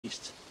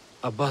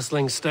A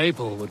bustling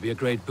staple would be a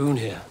great boon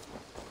here.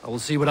 I will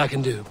see what I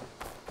can do.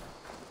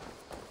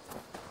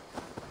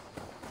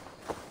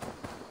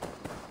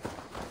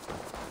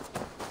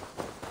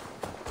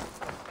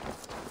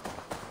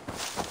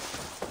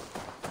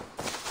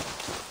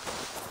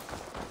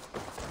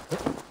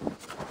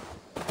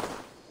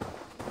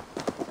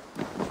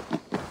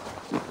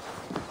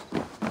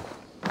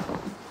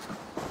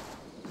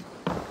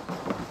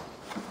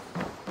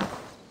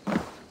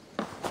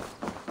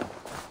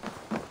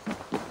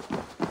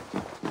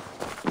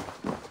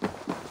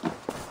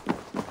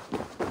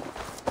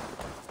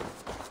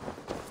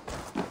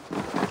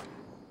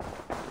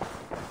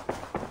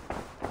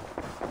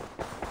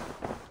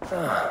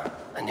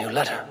 A new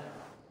letter.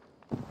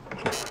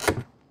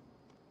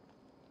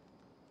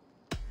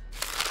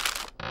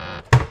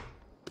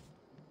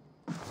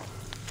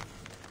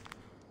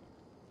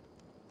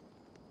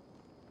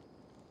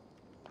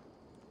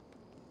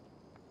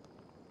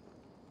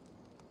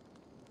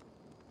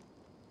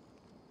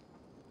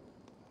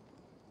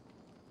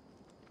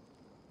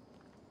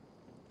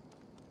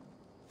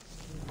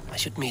 I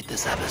should meet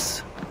this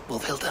abbess,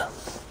 Wolfhilda.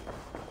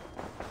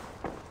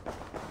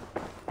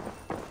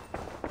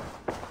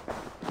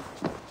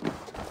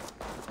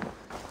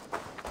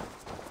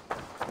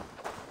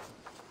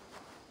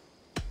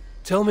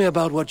 Tell me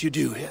about what you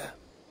do here.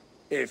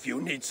 If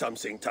you need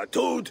something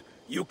tattooed,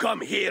 you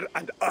come here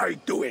and I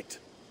do it.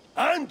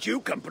 And you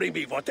can bring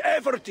me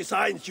whatever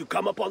designs you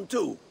come upon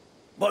too.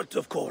 But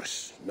of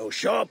course, no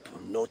shop,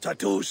 no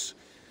tattoos.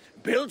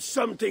 Build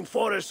something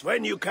for us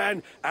when you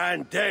can,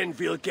 and then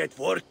we'll get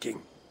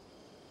working.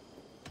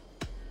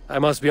 I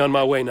must be on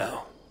my way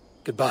now.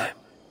 Goodbye.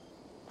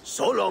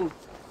 So long.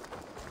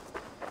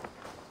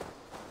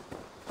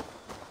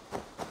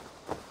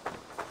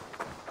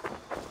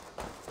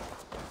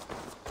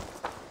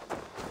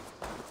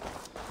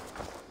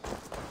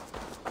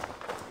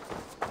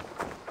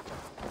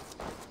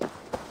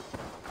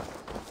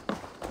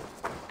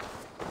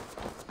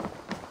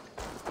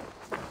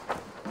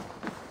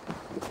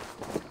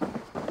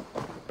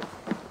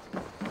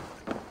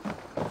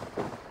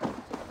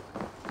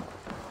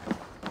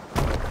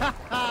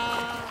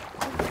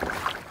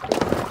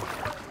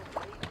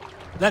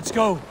 Let's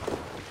go.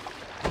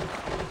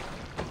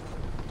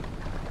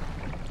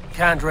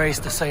 Can't raise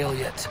the sail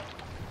yet.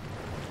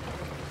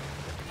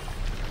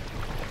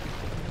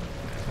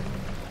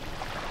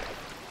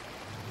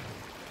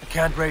 I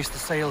can't raise the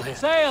sail here.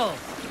 Sail!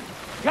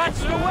 Catch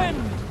the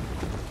wind!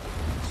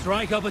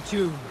 Strike up a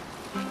tune.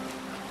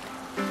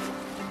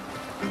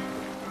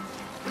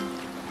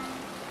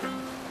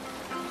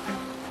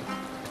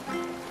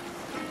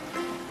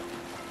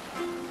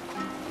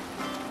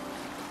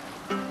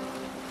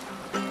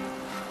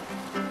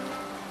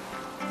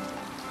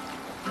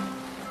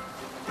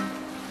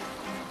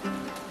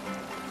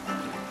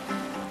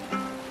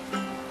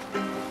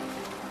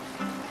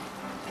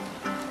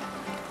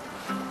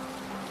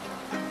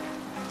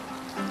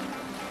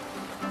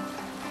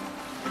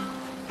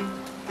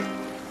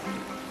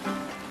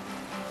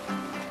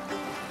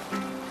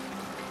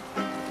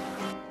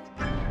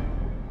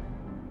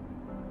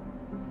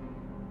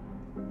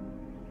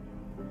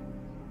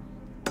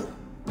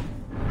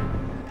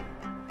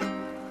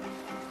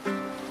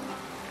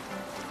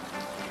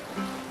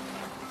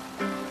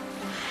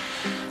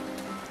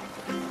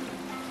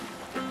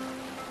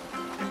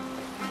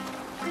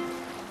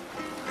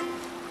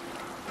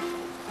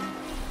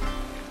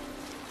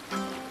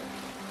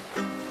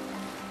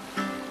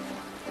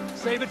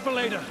 Save it for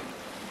later.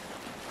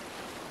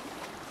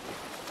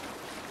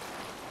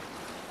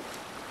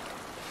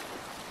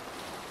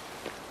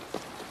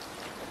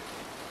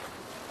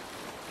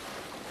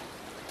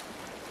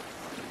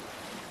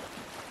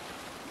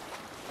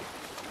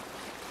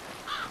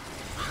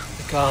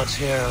 The guards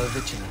here are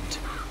vigilant.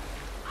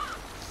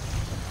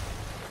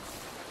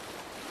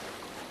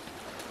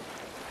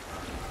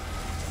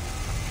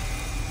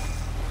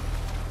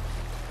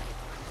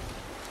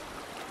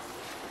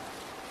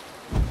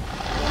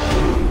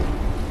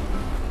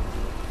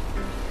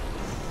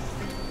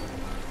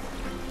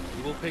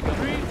 Pick up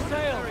green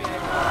sail.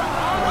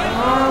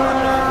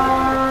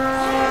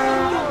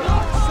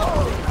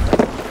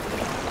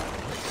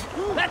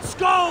 Let's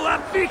go,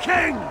 a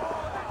Viking!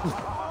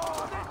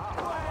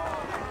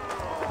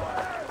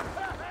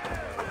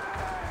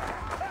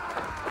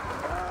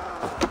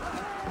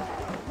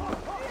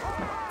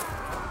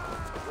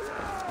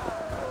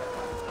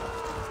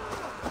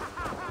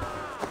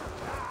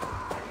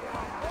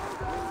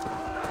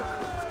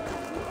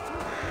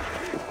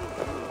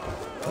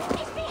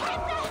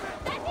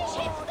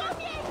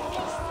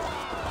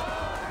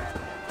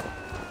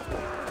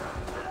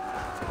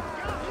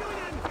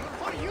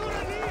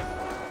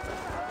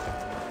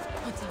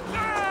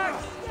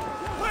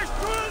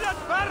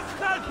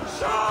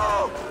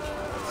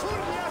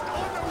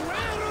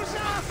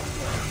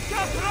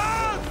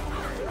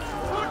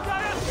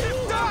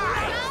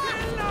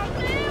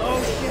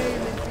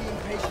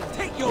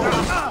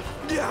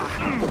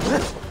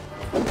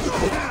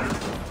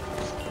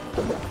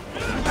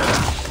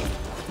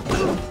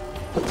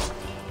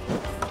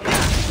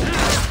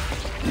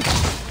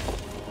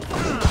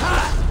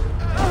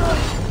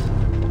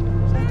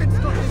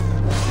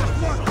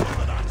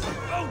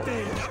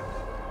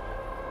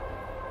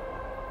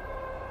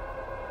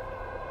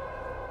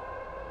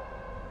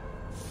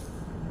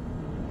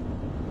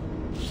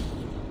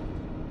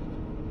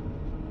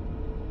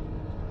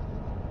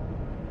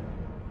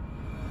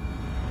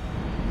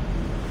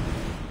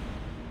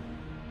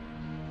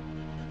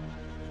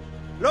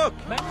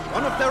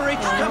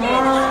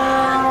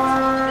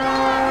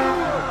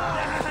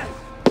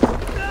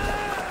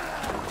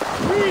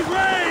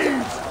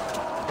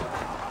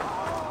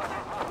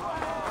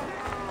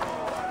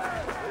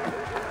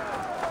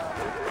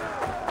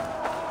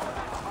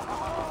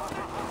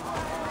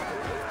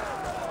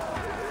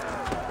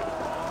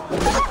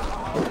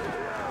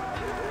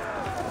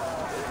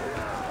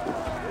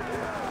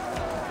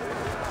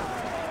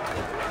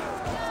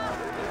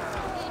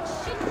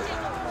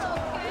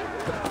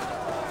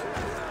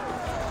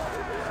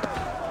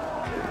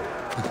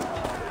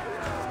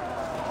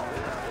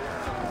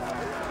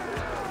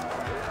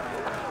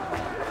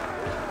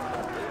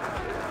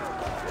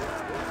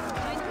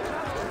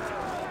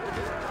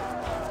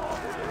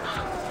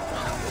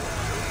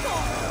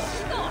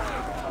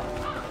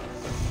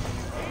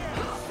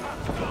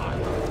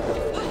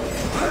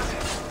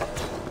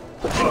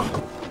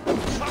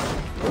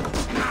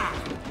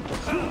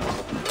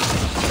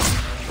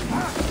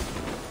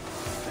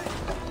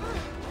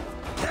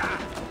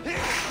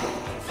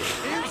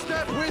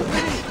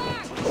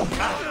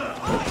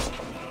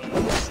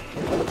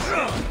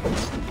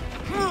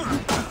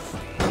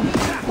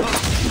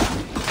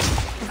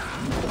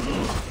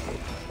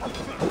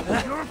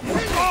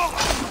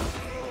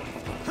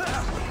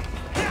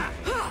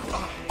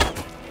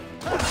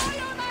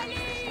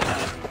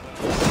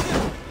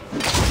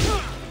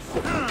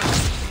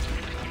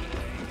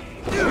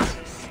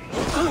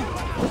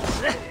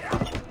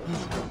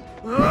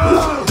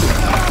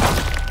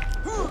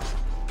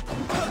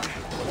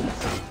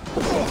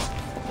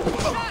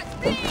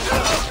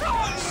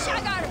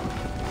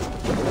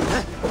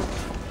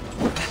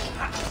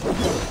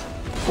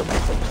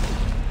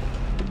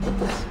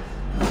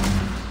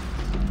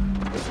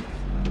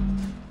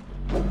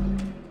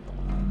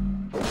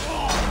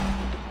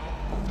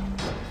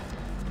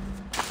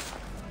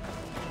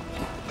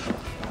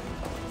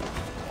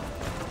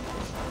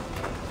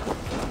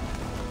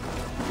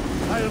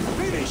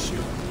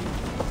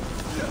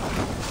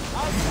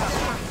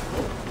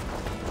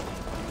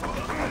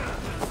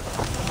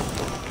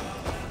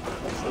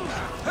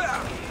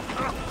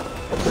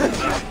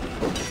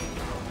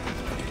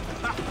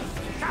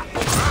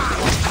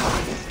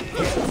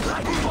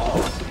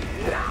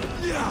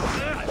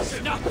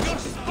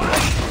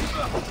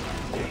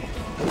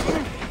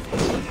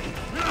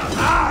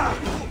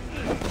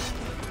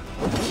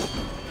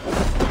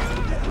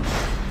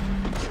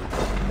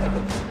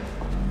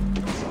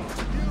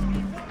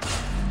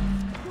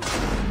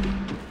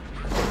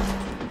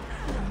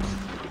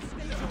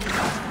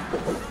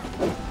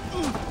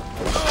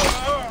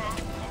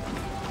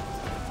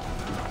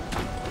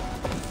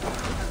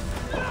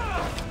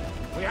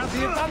 have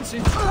the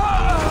advantage.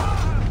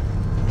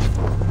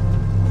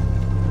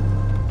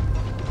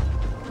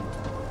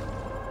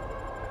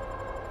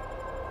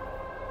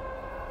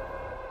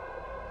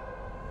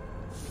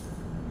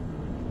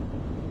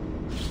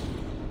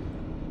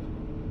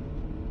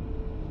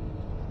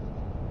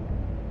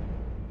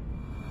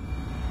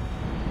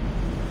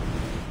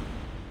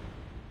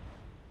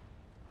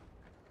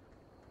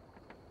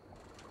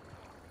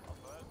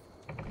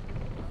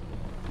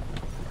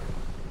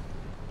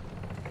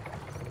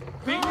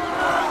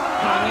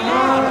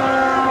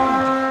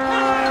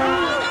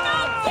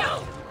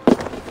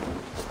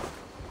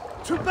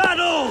 To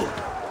battle!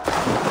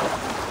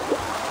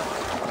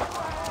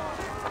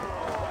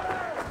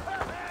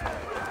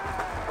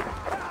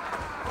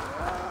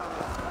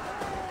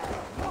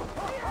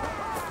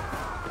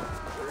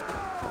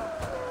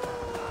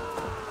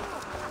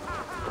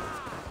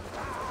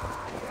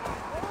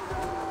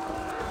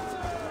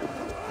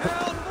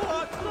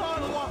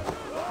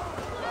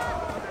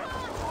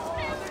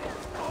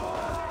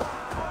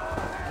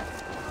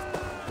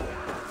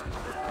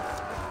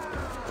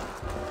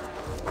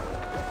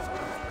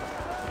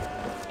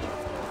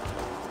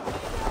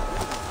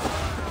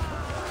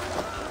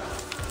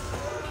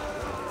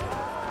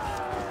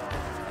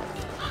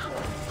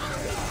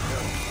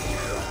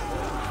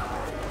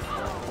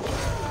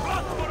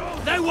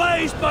 Their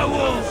ways,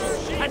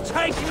 Beowulf, and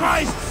take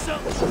Christ's soul.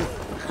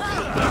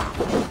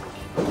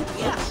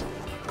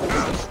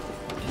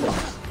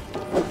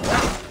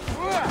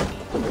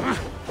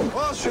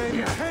 Well,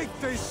 shame, take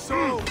this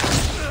soul.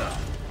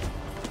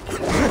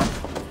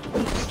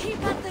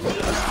 Keep at the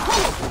lead.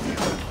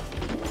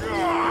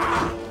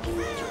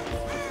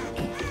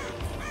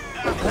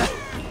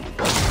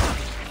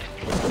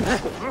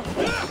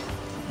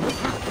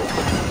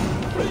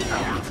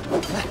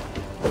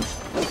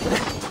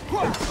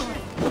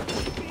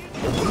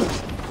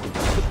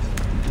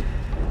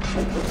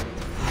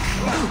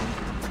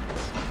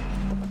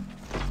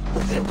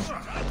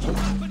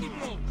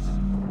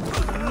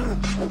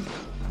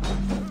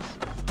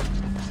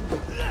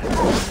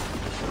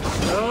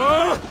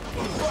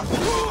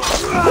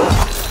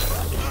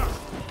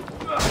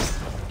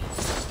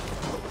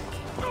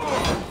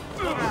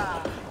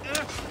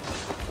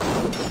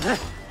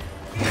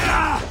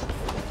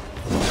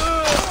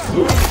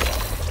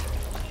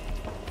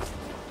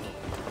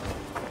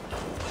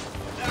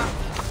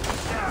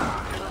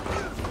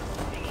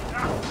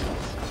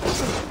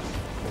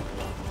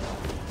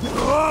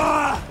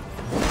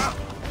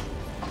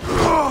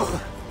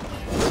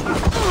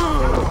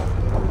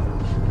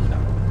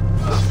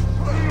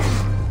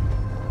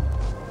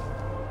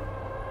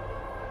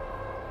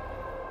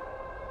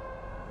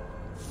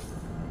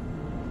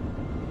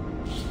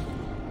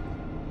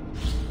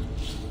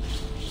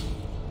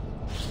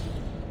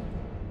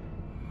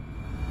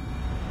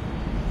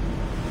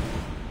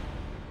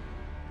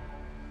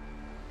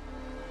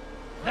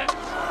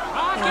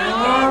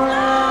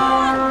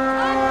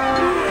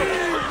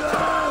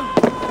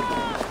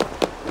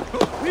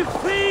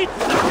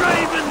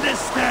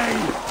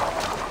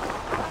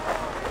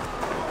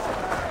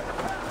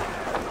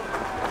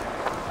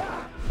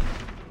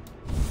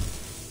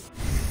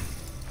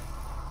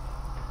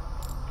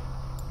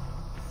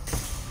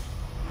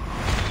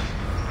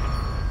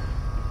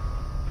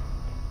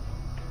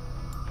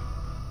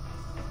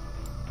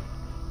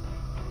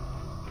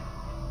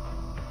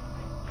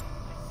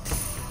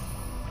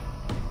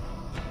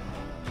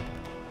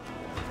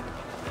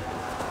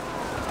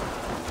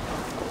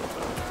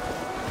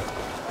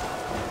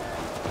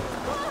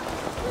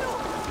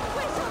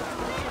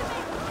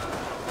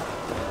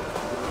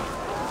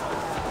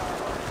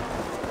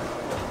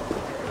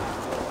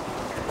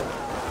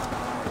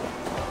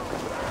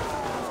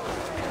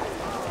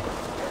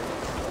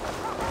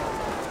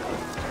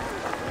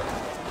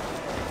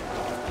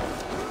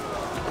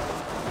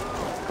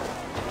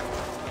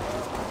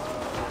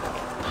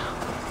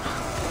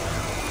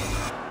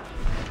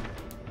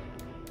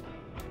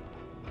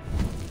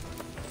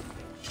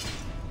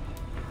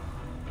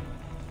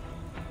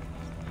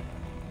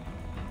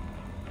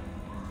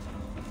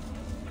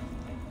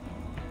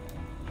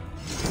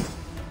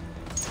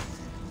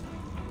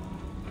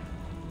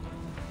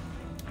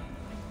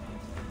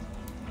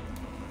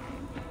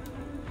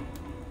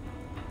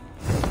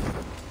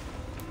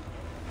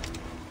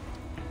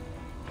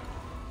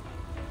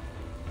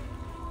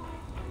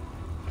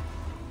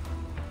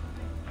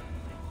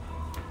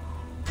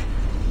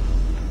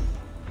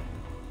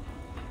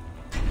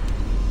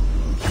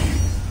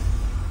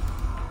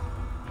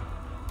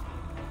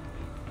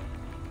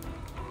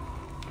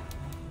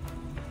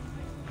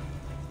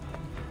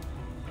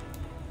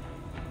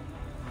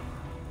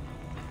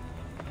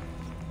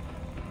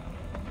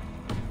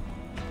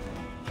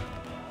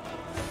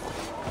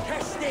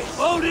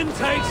 Odin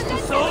takes the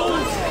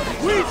souls,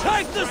 we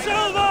take the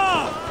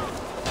silver!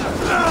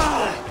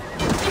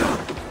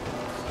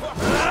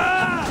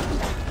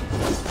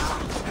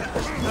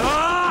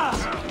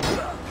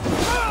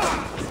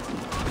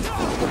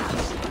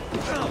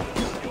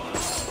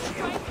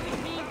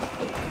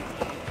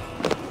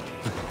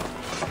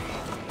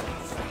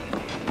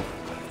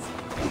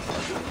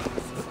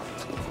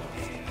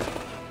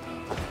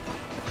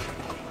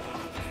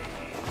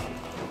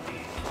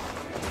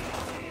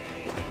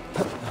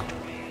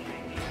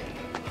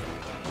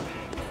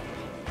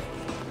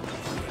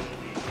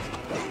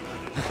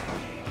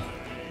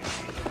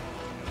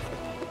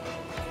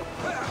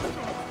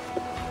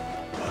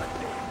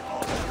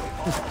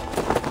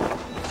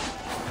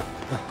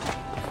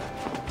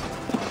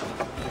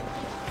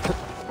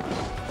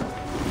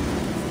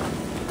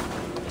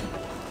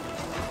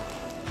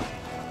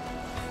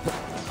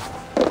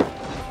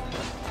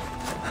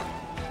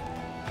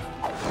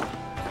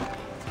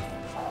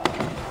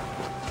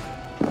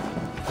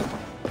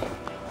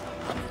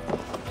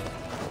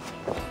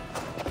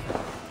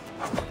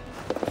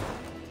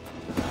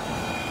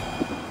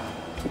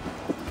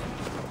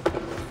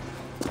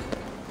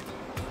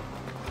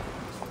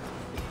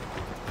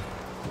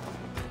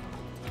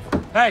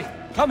 Hey,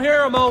 come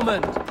here a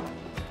moment!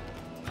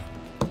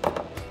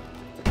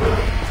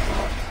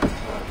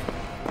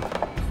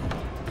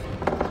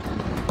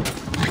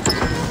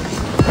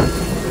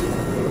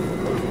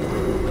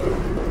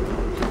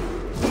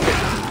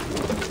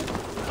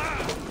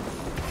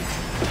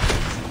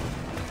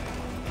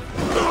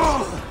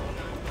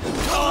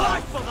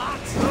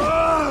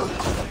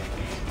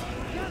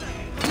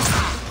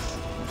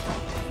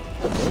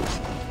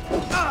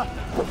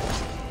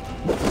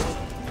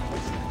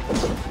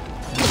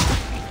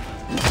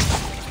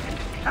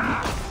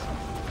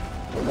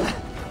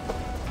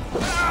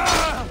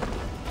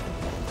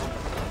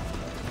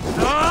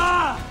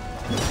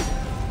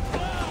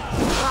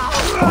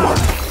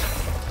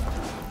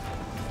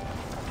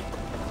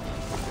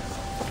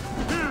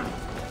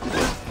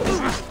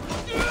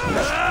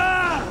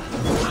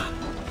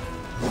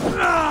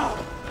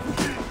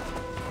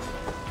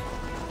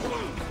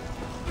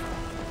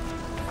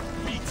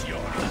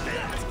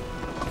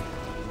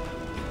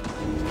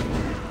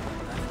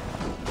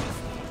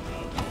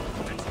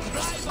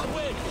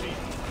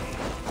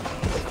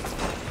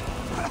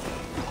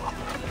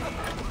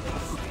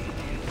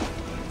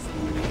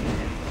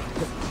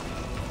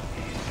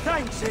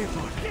 Thanks,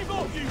 Eivor. Give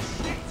up, you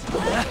shit!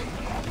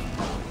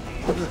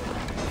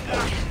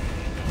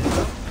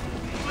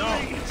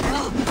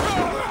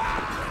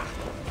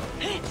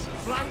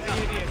 Flank the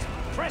idiot!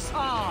 Press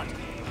hard!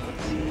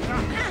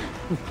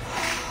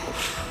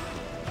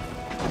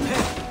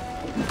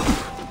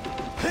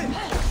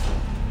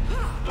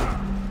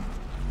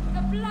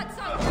 The blood's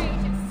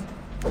outrageous.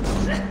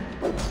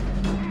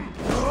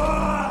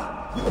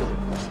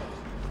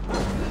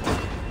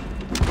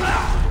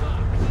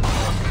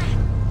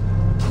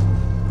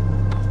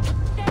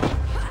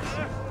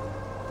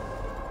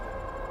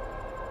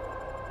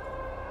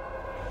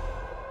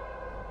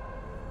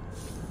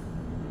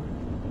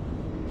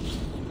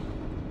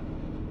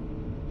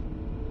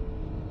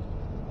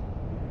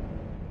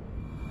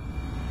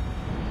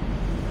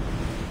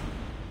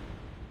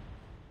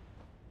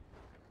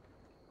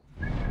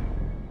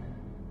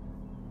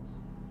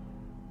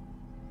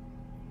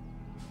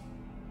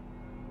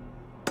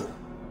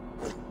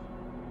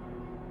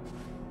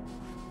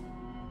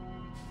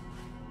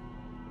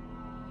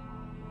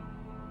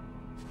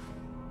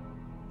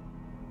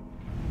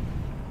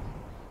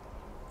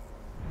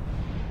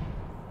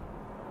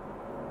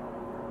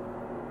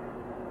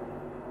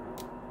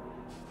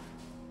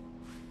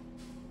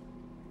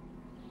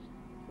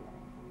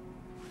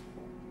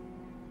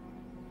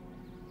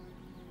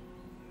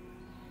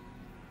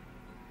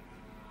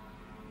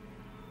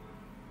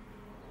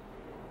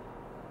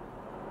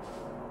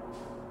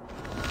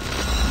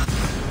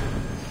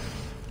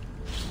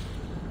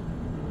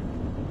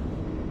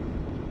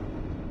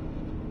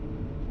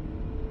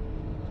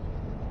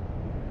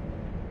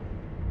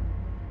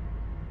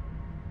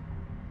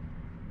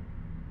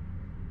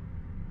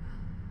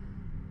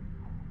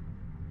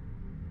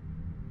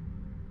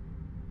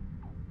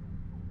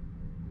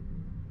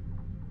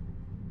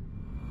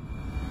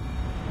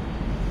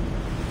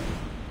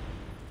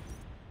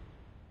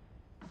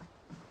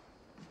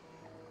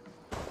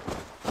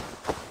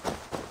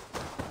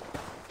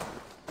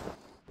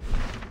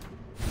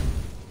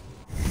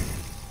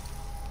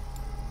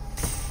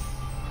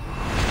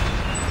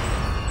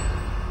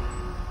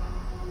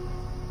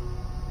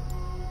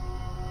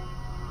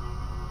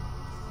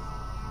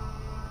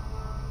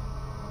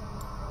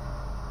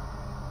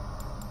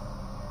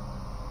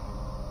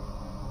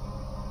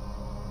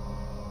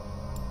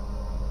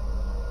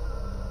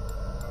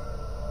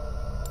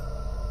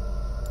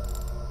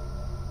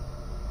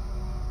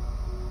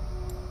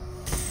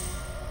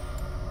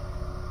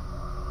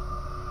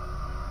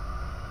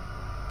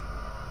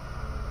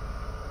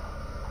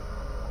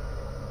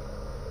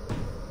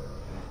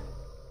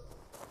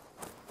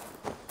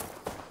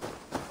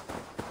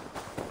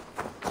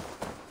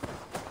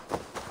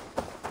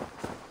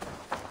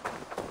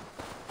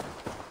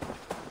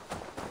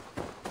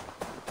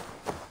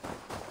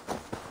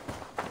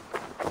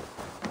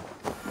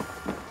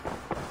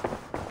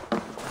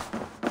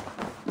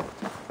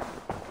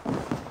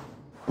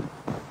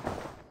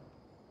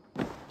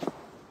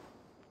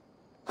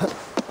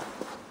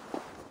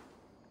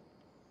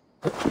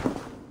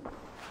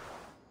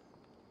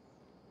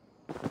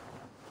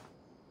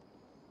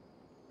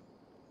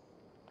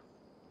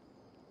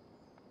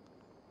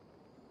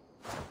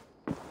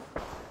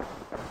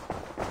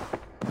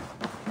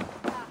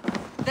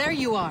 There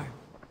you are.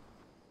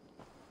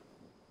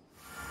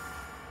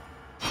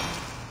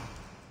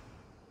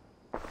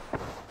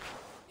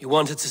 You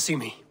wanted to see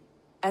me?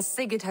 As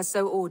Sigurd has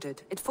so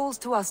ordered, it falls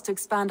to us to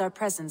expand our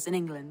presence in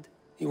England.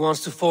 He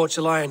wants to forge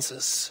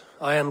alliances,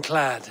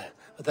 ironclad,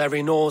 with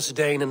every Norse,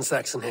 Dane and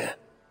Saxon here.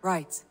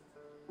 Right.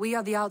 We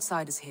are the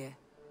outsiders here.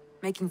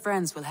 Making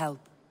friends will help.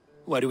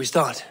 Where do we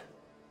start?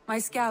 My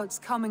scouts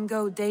come and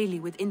go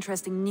daily with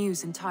interesting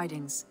news and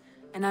tidings,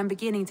 and I'm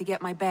beginning to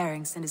get my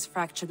bearings in this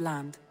fractured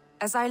land.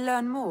 As I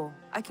learn more,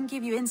 I can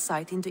give you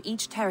insight into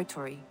each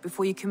territory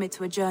before you commit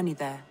to a journey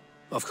there.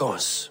 Of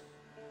course.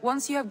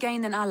 Once you have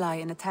gained an ally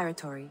in a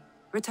territory,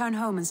 Return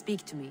home and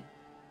speak to me.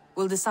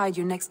 We'll decide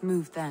your next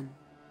move then.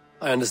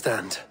 I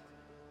understand.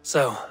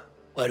 So,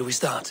 where do we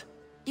start?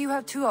 You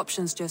have two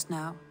options just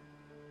now.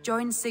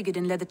 Join Sigurd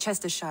in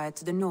Leicestershire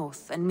to the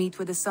north and meet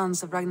with the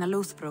sons of Ragnar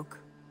Lothbrok.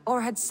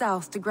 Or head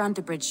south to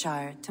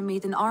Grantebridgescire to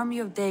meet an army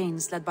of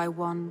Danes led by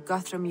one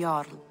Guthrum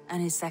Jarl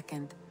and his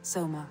second,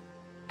 Soma.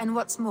 And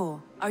what's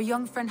more, our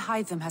young friend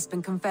Hytham has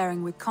been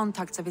conferring with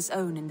contacts of his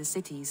own in the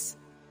cities.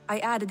 I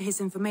added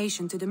his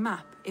information to the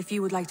map if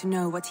you would like to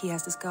know what he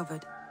has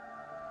discovered.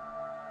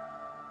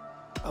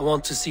 I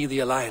want to see the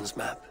Alliance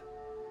map.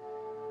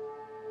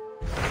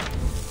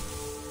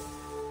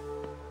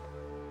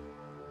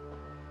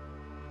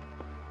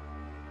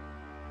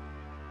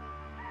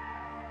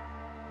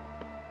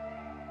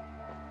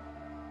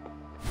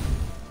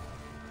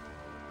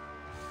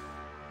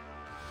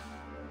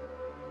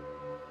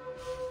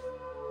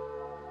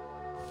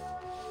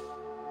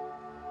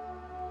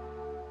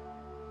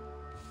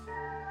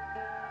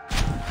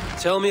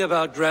 Tell me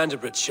about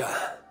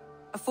Grantebridgescire.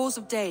 A force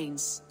of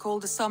Danes,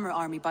 called the Summer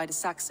Army by the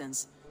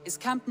Saxons, is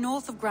camped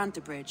north of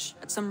Grantebridge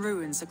at some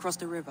ruins across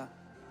the river.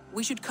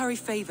 We should curry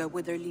favor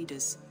with their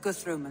leaders,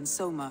 Guthrum and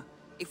Soma,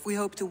 if we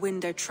hope to win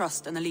their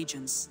trust and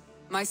allegiance.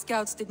 My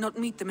scouts did not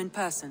meet them in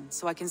person,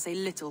 so I can say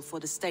little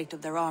for the state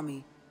of their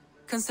army.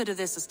 Consider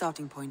this a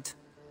starting point.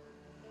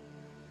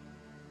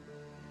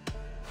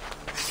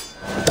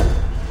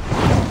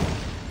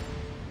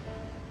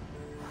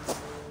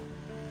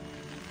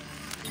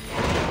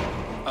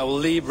 I will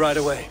leave right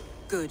away.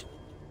 Good.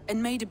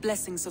 And may the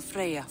blessings of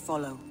Freya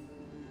follow.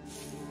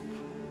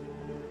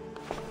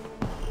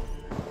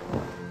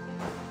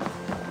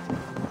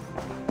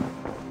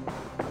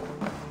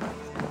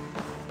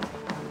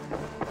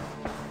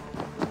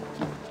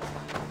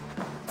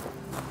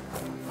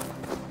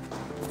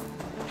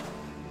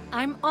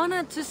 I'm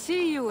honored to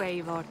see you,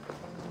 Eivor.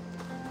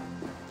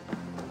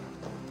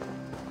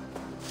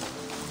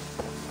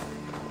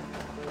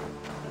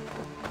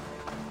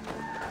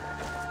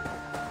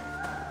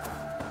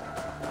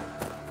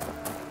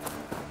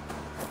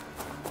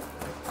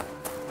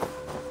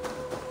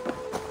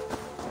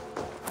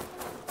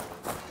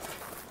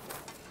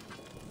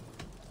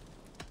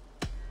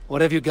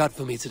 What have you got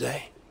for me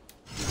today?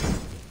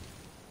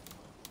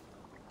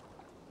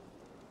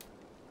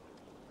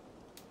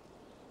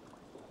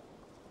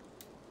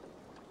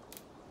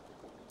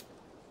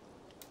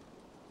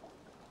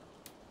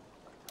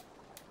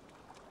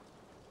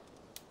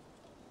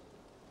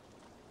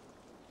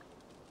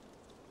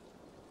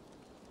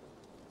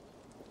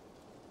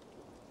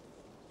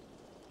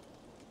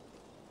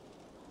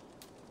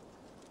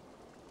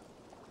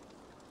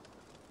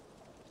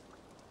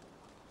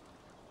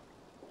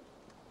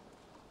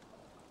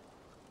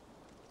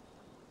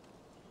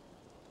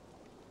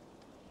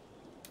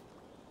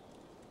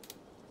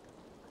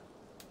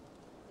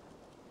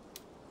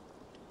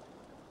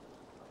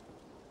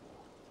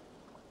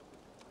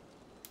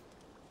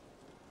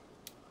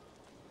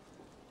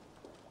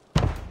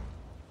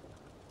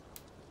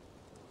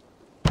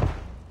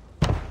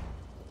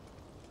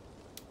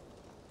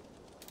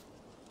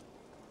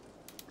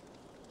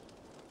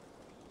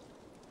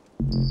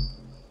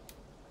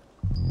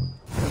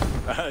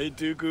 I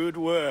do good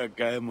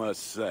work, I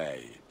must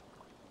say.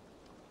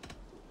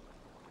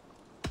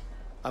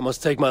 I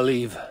must take my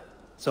leave.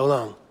 So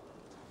long.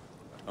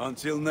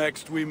 Until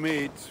next we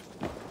meet.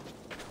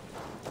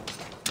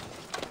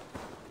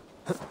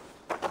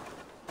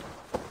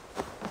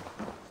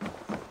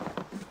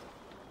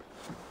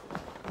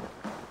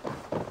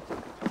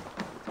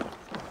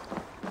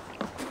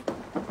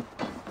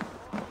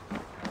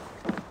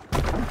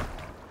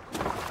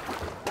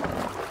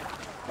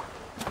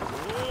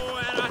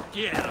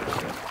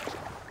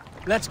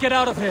 Let's get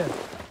out of here.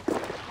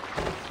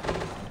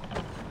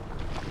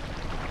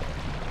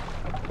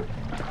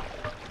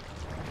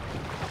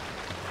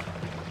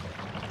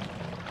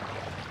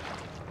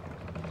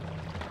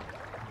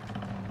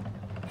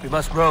 We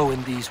must row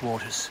in these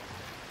waters.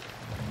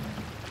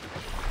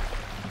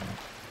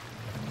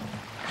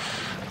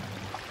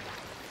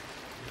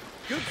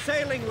 Good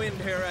sailing wind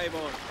here,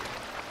 Eivor.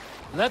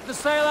 Let the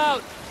sail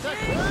out.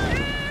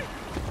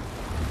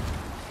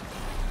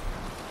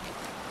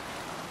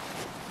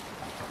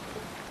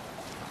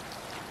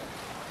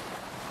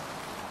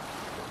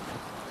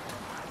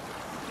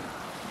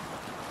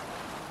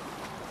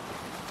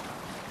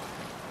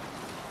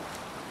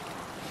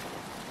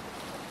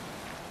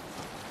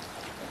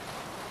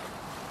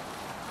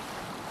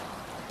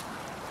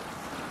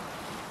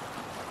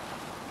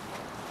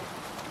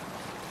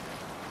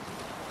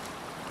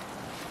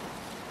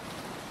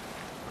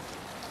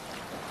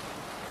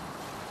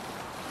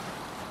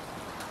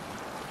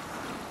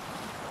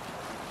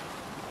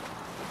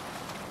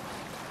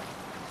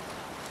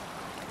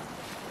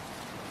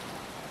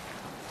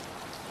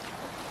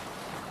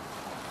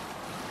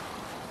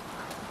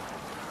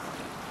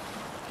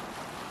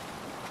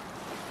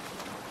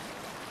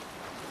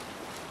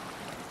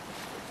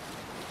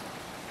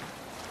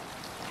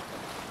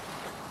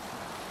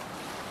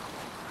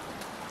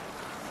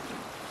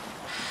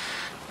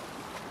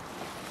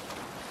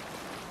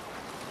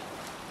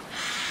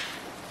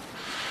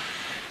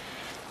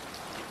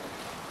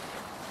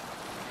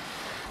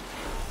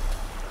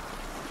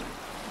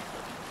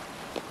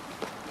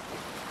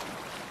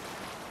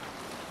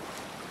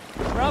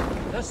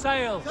 the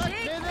sail!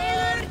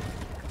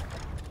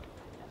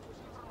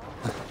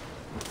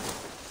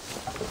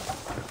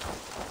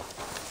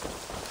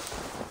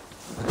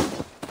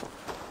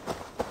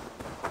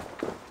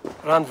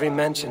 Randvi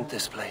mentioned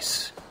this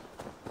place.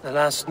 The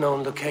last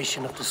known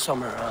location of the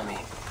Summer Army.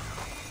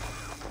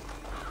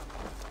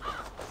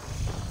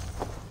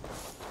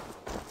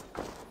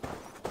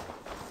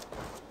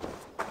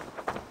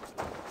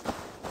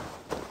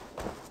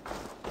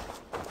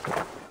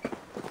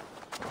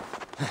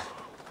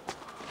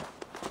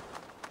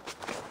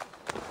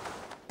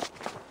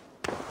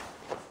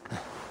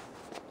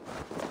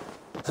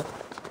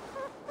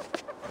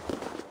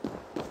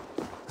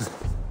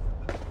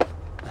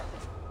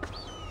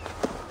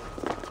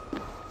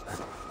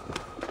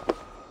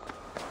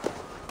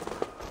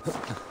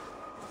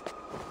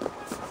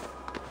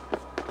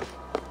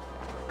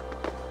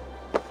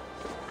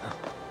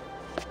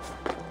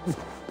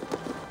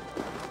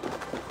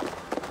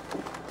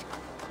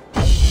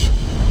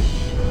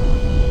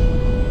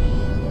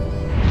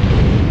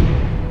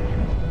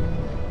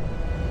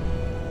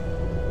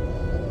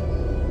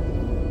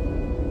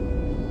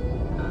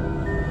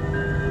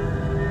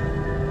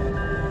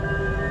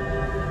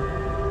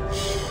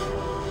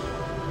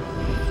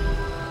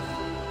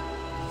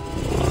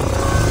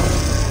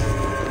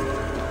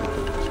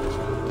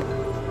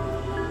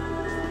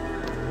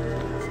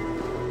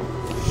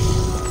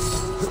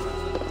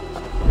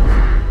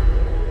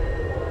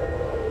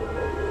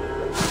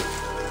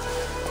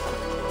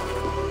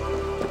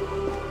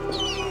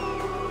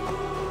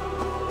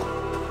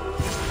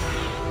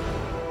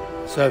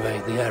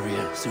 Survey the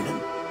area,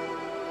 Sunan.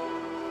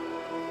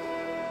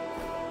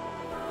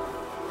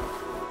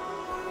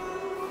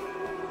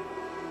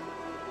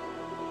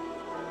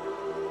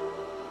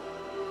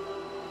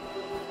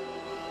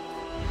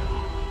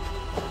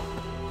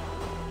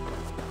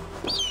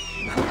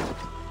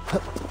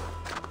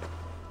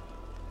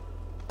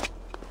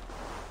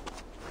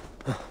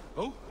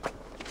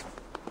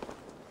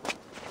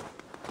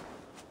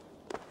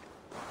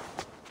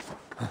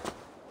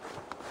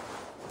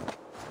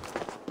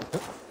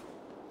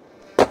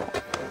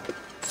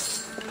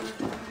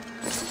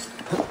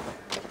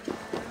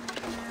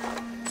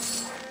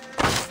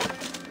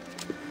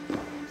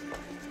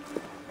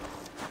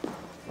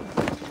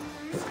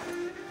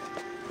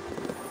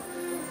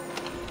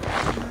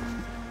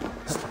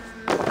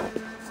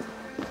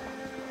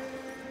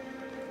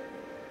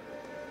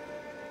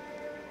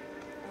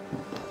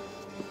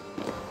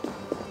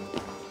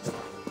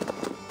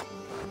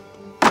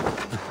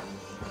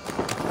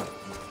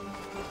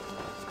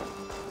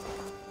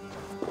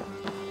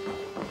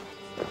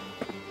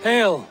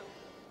 Hail!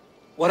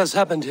 What has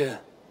happened here?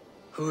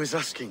 Who is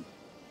asking?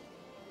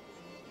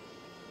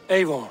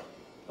 Eivor,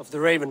 of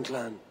the Raven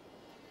clan.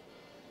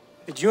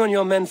 Did you and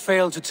your men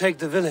fail to take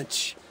the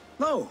village?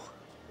 No.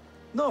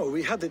 No,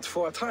 we had it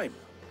for a time.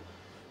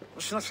 It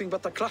was nothing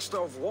but a cluster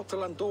of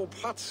wattle and daub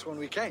huts when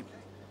we came.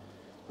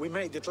 We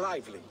made it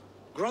lively.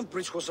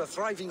 Grantebridge was a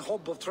thriving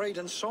hub of trade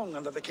and song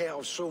under the care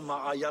of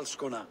Soma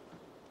Ayalskona.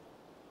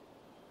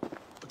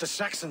 But the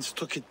Saxons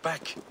took it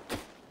back.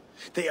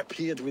 They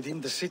appeared within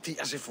the city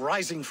as if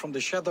rising from the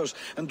shadows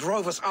and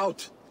drove us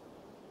out.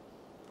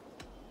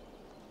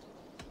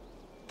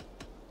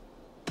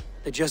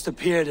 They just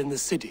appeared in the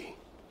city.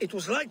 It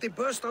was like they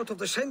burst out of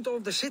the center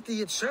of the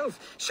city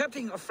itself,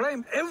 setting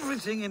aflame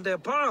everything in their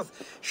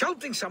path,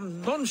 shouting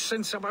some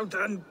nonsense about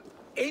an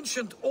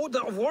ancient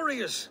order of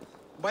warriors.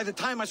 By the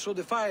time I saw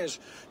the fires,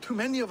 too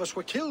many of us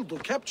were killed or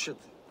captured.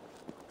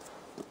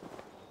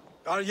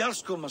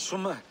 Ayalskona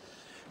Soma,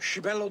 she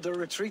bellowed a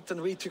retreat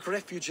and we took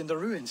refuge in the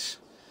ruins.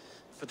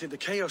 But in the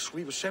chaos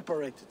we were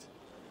separated.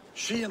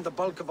 She and the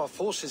bulk of our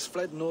forces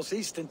fled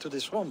northeast into the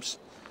swamps.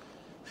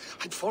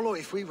 I'd follow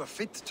if we were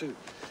fit to.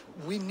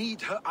 We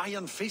need her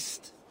iron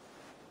fist.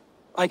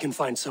 I can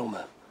find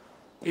Soma.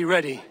 Be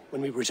ready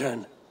when we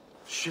return.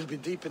 She'll be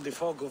deep in the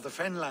fog of the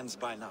Fenlands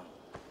by now.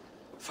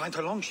 Find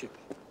her longship.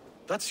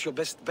 That's your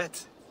best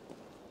bet.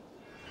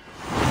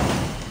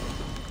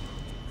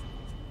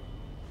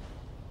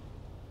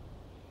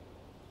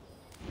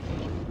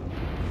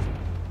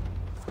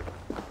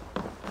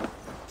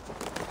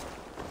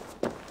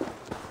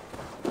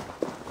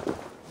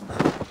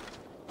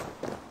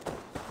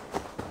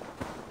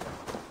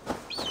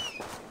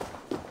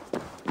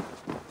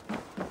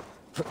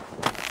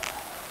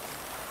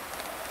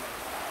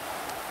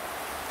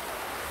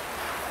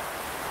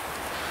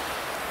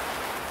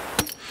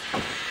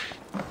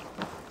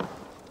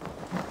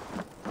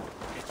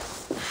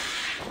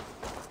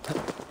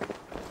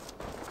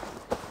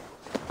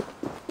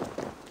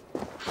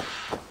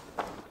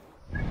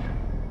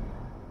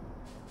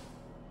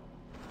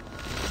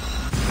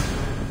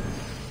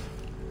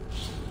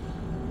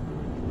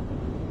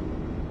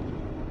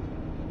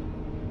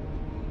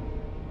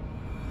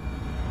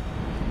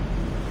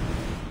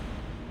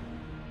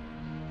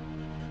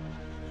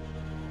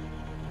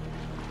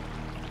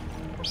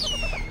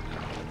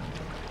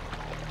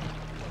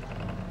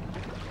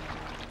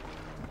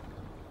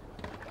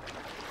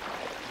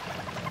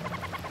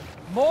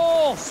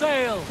 More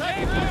sail!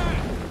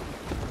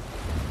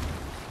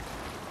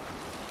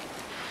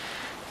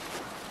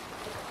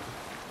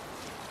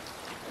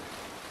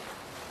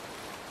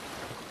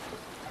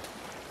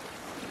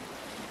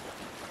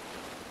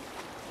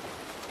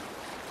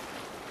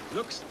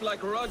 Looks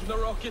like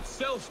Ragnarok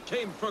itself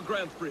came for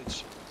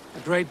Grantebridge. A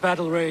great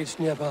battle raged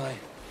nearby.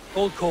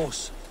 Hold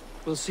course.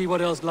 We'll see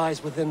what else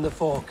lies within the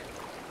fog.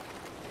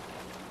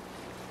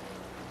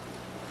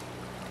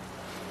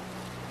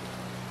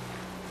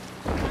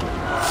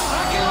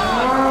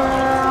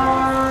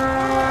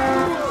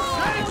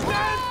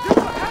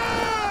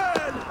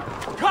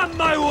 Come,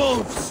 my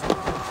wolves!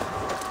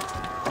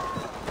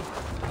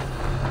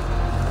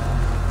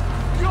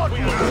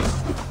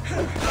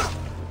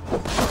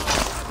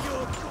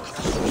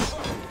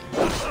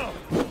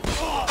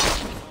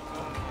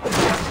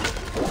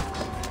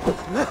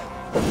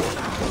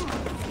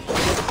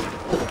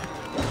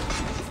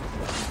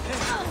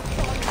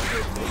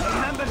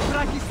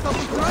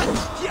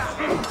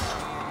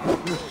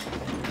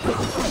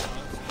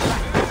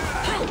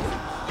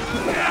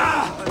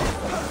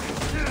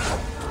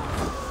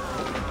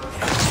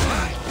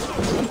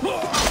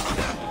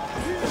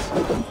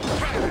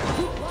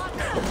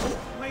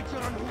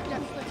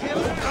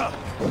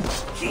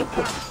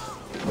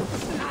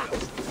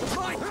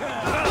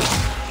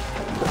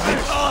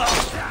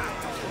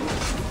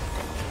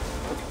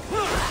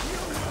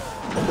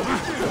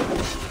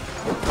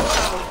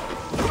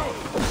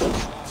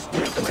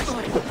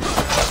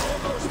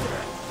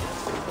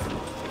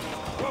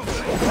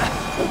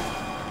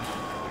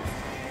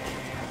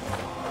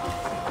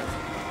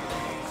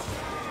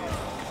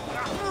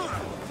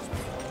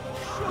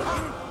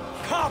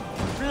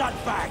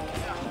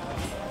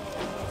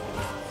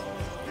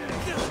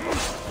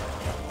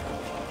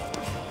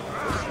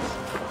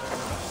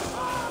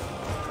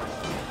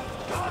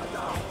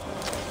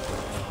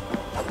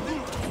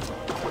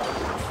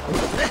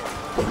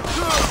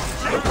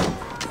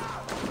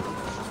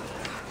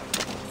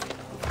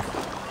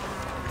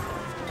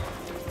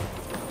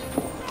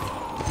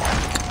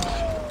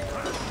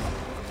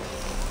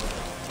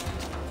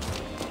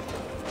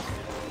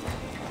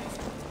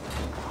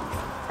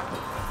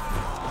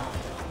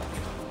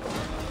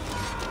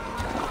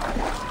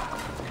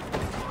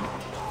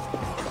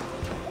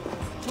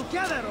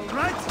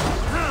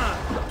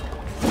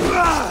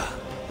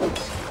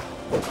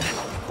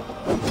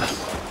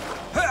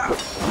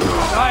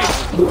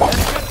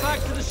 Let's get back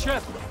to the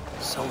ship.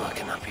 Soma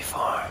cannot be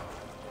far.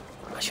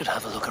 I should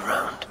have a look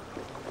around.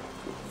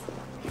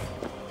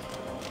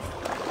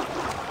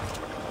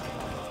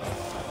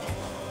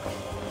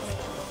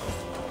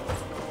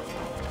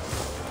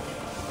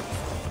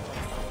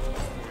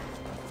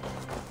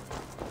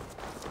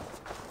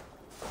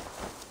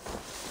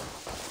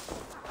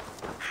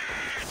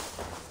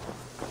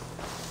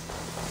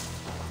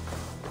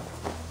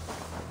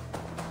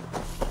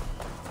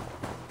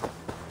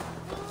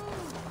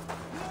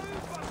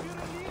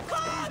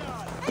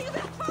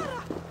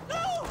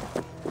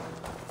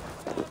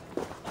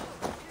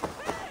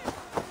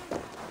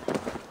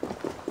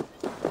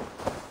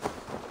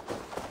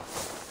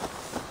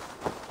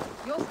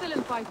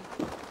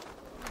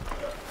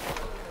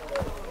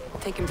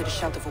 Take him to the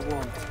shelter for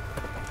warmth.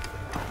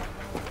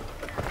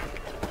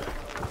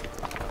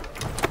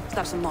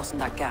 Slap some moss in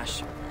that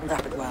gash and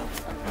wrap it well.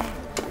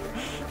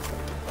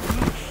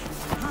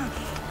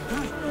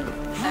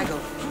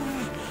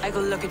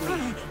 Eggle, look at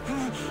me.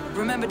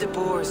 Remember the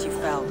boars you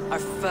felled our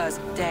first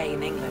day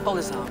in England? All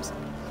his arms.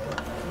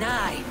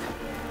 9.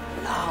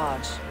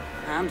 Large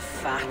and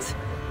fat.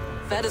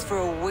 Fed us for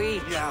a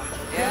week. Yeah?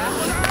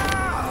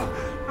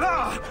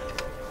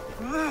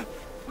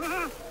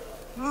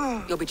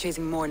 You'll be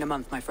chasing more in a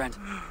month, my friend.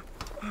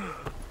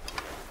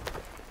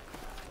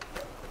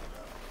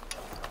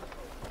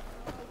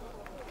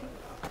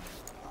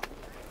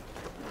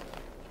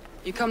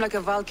 You come like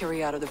a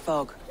Valkyrie out of the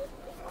fog.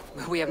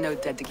 We have no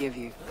dead to give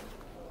you.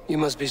 You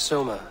must be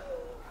Soma.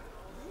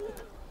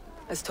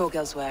 Let's talk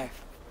elsewhere.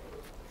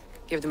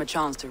 Give them a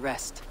chance to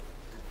rest.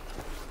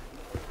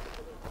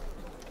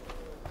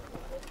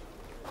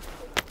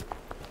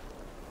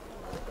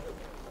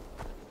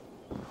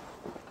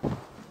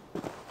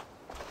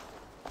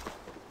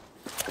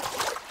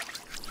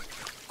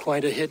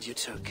 Quite a hit you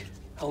took.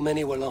 How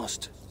many were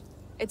lost?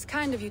 It's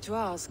kind of you to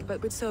ask,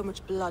 but with so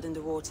much blood in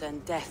the water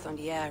and death on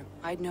the air,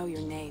 I'd know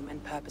your name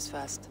and purpose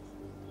first.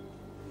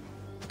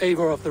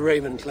 Eivor of the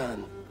Raven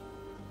clan.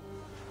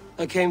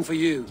 I came for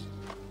you,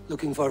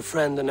 looking for a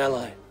friend and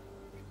ally.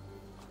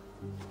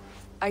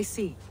 I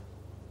see.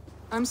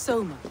 I'm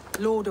Soma,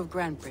 Lord of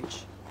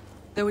Grantebridge.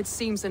 Though it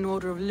seems an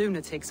order of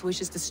lunatics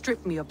wishes to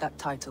strip me of that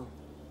title.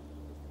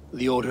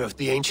 The Order of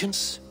the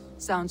Ancients?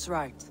 Sounds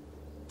right.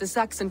 The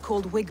Saxon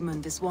called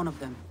Wigmund is one of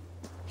them.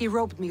 He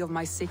robbed me of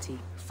my city,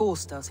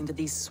 forced us into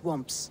these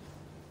swamps.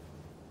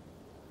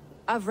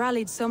 I've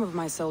rallied some of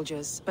my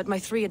soldiers, but my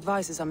 3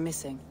 advisors are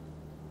missing.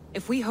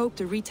 If we hope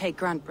to retake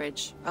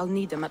Grantebridge, I'll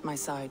need them at my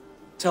side.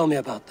 Tell me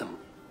about them.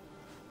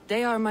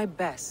 They are my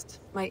best,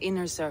 my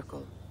inner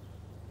circle.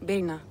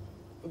 Birna,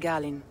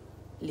 Galin,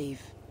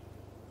 Liv.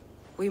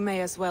 We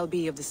may as well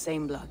be of the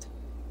same blood.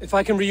 If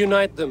I can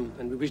reunite them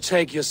and we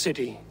retake your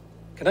city,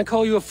 can I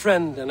call you a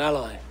friend and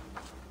ally?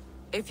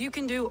 If you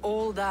can do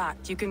all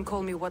that, you can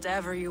call me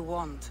whatever you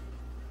want.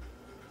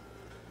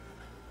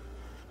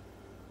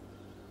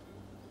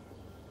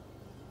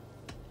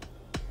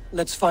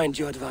 Let's find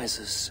your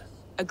advisors.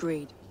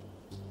 Agreed.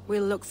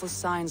 We'll look for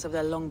signs of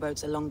their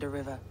longboats along the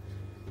river.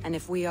 And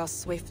if we are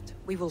swift,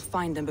 we will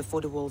find them before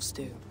the wolves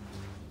do.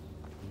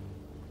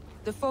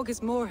 The fog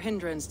is more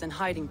hindrance than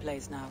hiding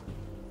place now.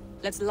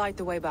 Let's light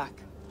the way back.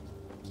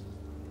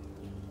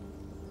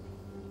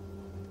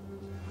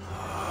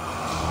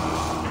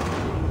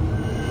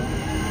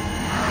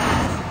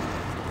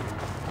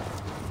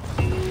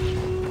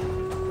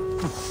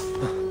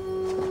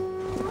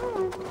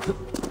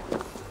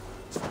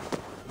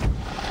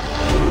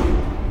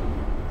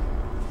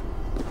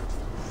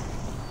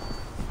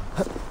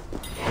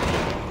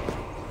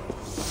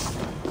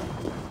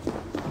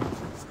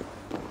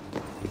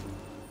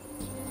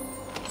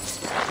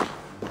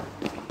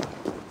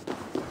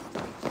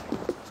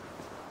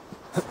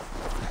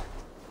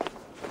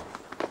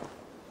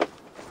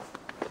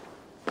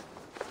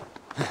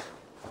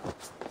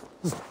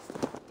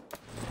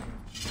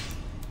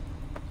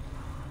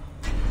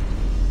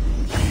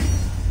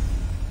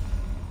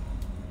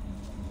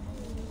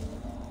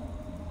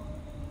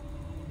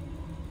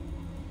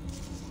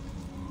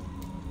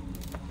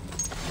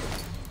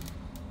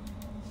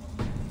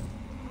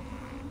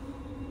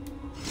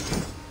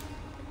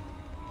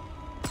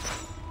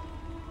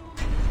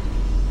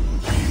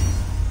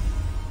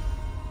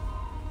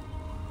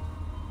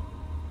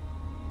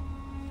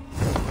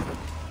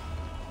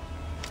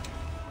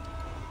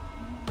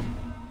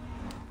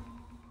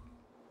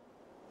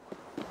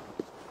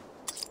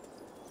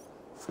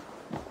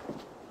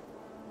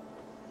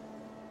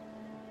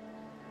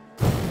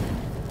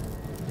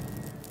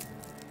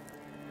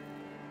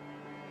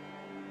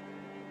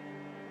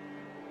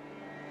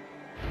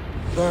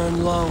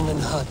 Burn long and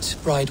hot,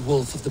 bright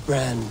wolf of the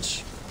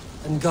branch,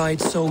 and guide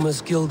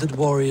Soma's gilded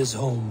warriors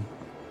home.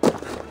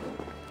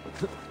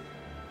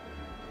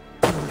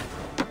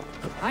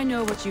 I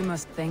know what you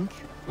must think.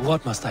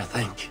 What must I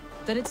think?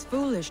 That it's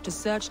foolish to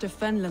search the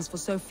Fenlands for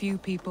so few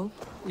people.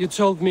 You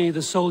told me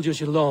the soldiers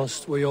you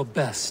lost were your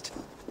best.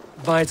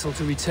 Vital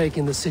to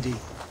retaking the city.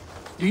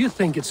 Do you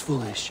think it's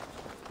foolish?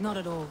 Not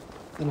at all.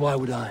 Then why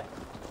would I?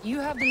 You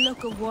have the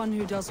look of one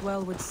who does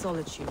well with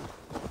solitude.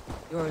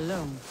 You're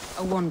alone,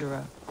 a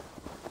wanderer.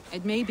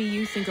 It may be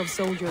you think of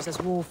soldiers as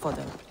war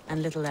fodder,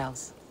 and little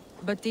else.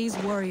 But these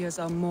warriors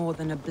are more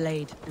than a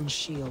blade and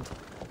shield.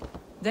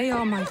 They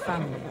are my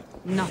family,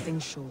 nothing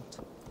short.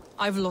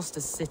 I've lost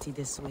a city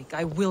this week.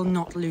 I will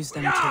not lose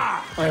them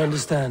too. I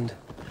understand.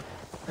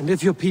 And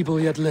if your people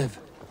yet live,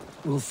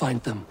 we'll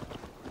find them.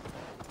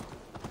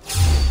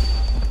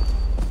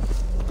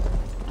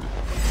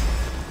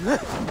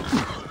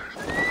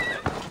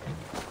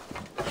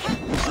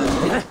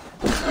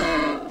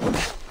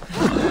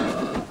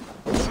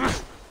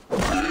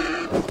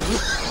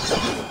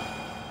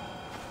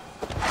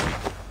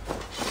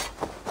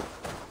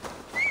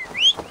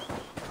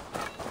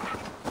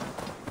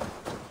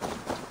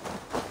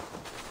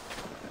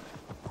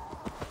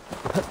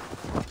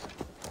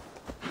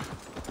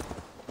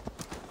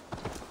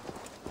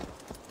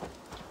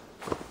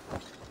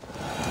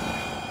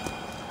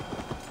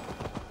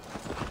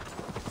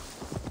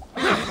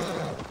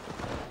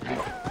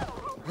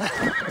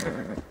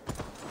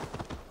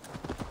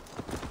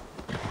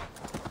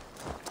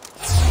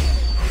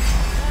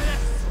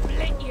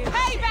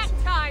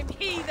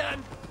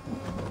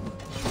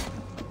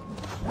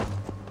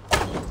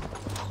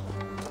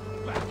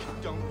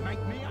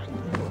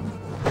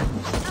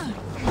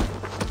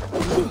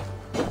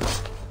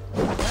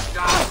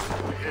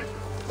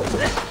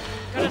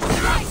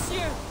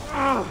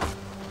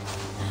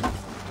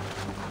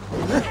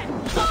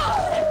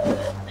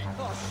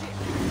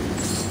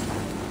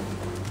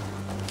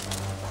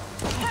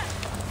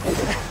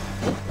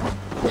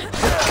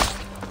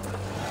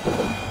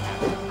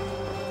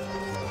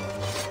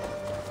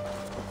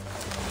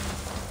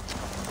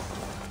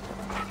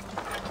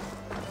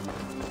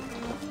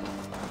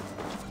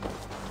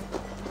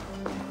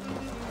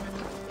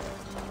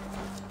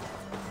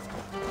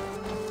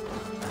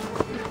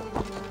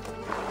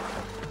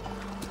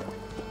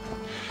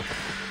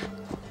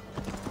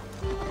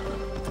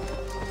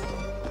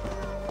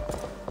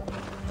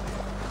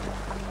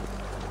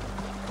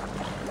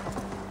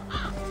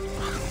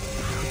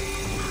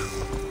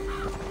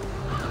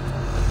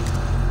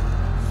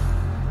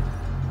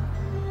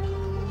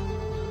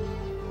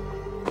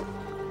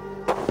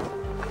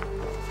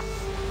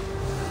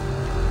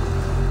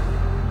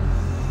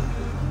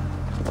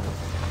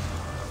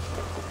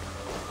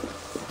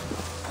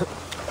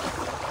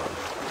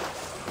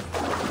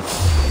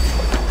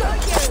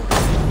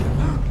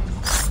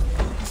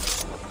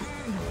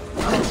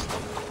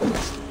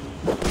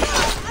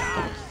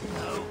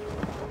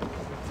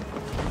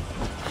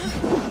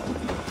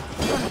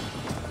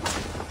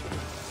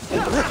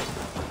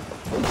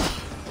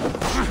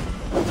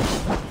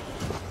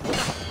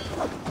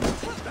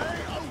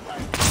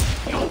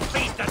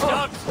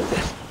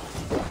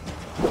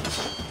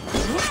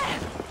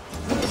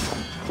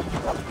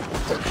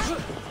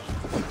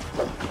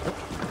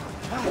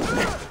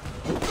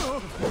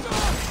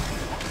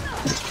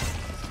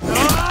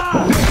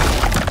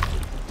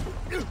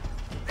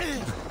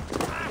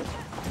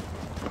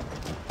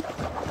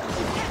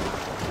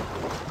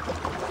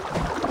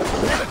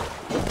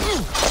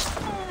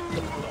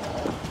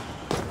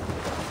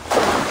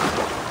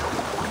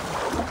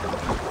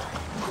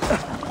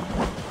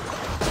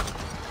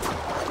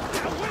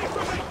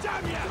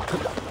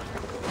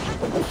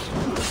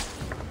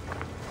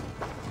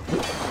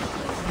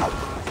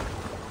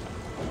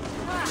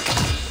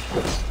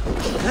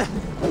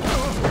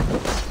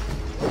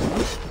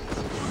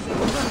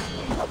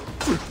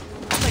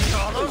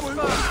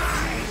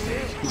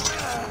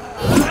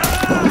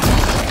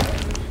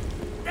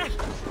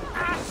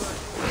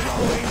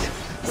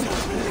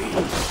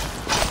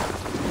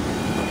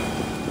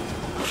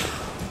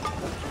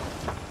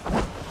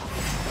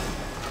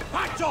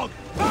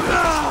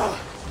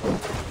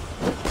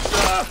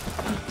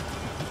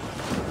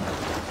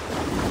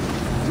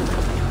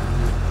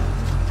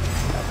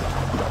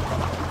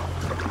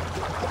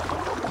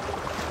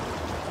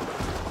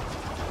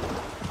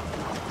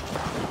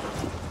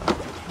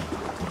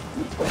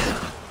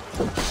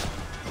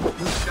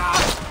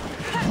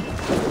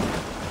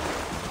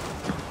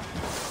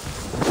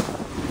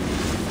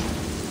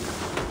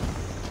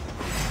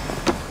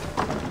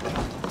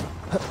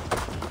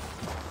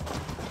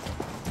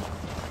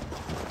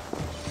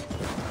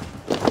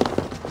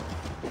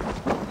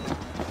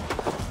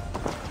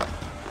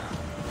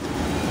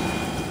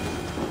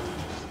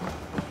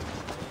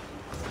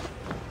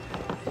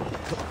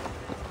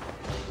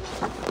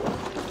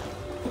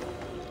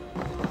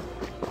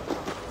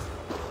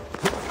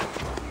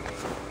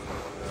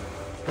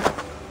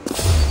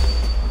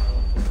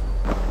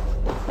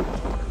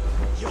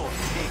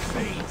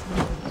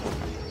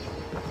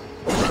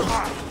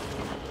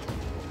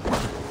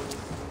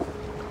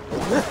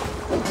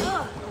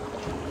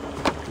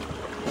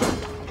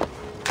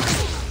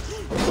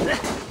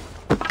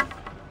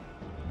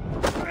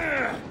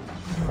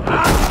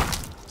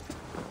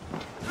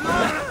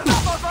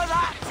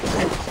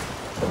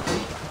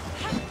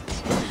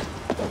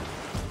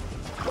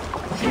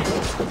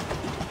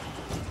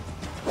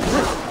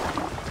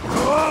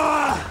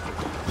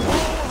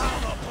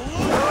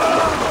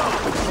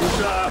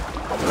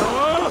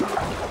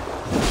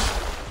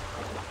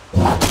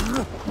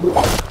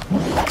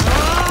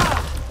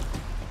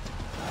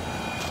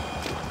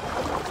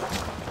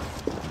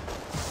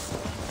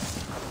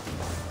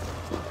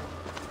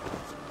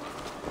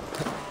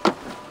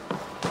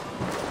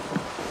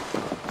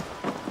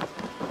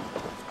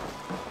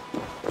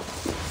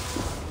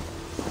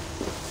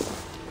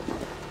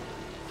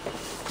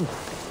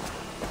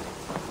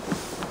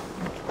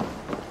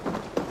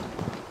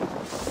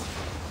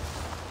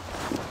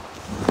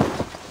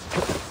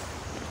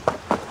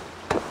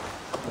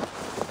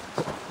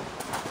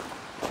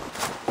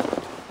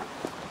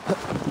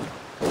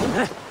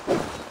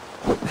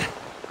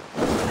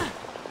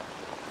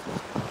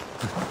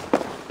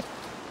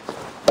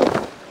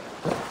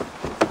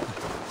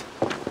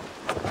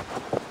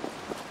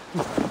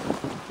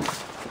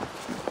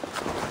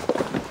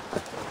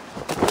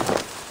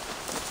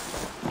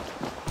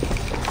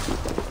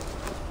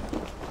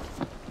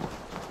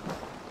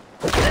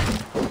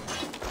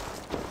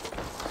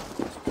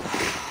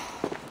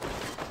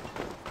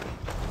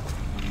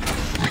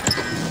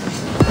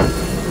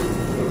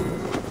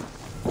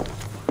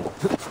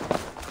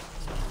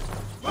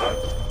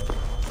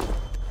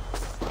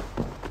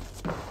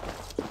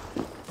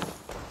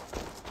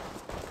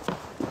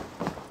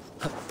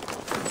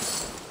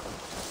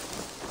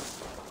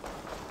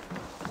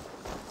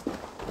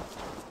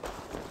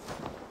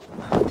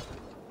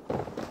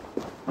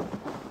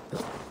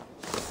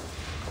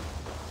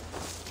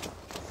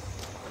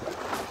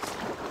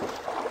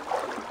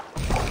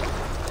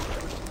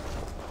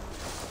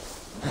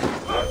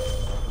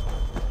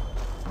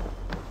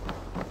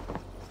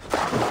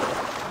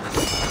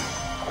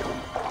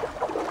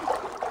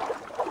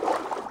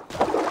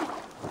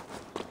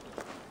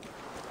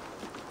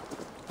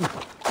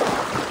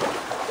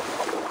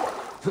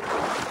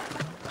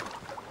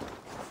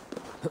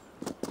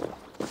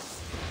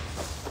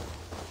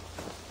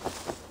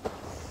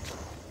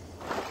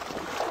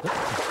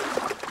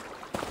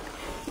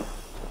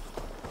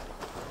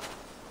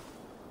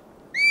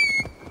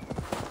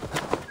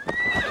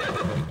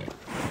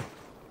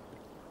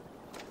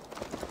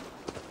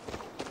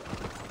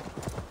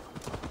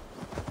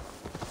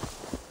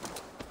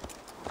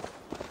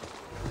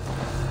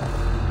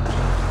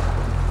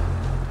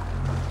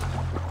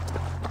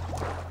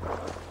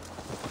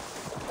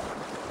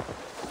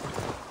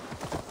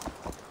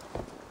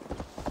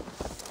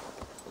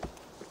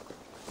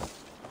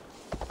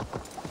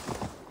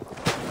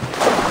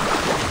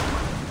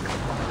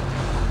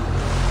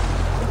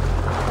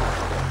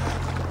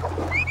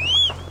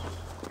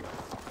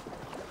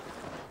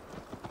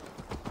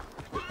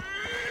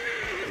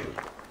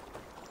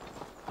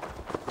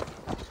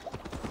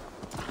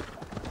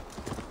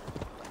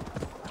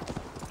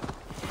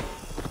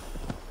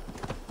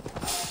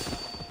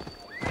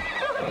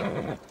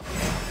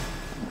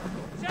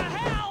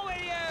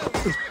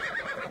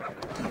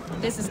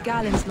 This is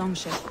Galen's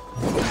longship.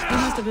 He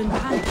must have been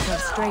panicked to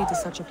have strayed to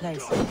such a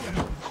place.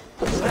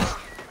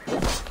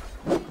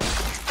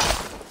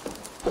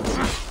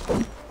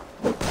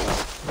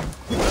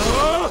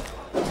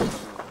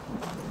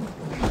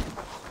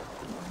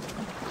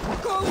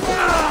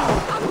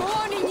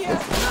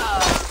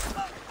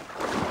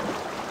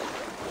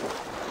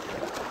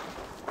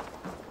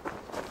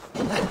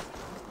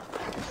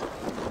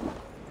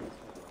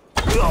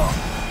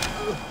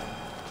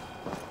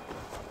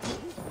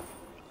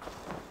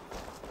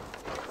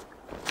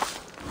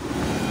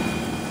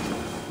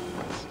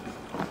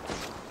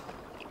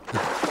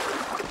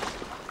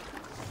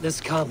 This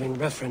carving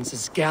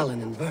references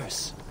Galen in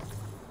verse.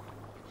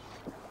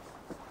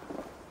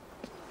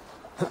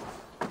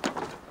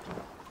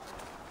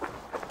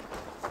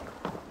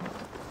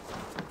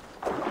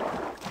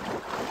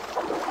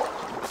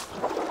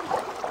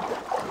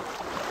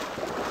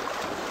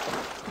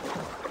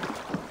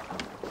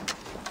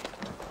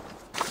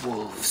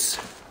 Wolves.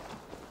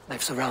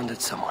 They've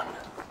surrounded someone.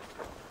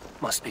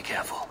 Must be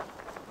careful.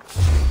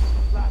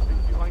 Laughing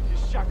behind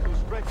his shackles,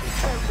 wretched,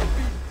 terrible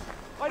beast.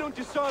 I don't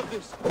deserve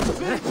this!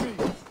 Leave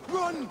me!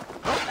 Run!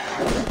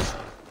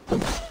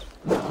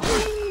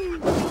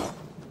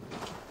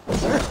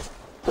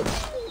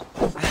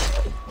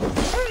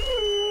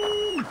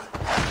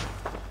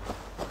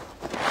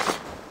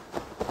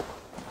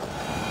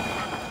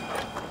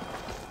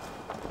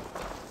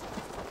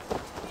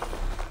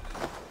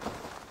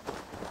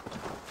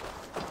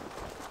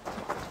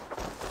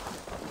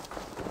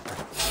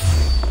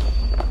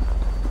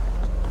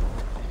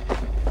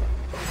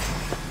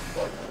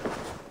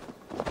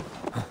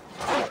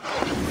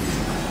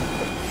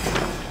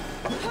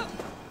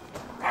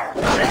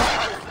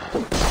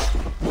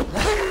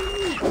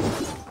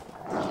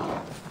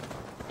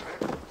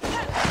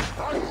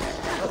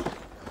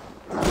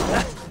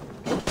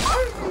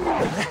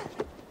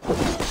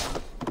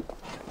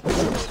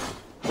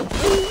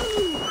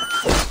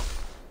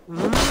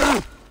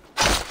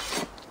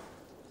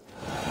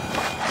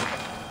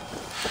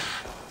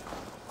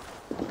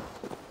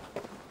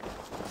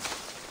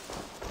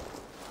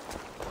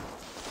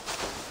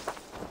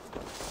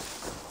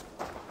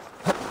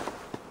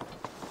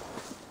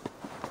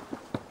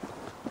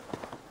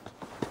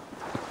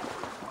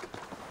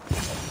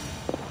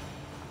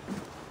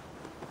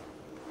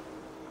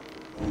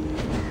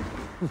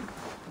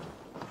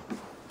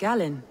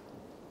 Galen,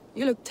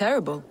 you look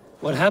terrible.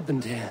 What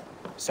happened here?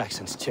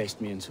 Saxons chased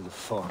me into the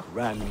fog,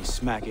 ran me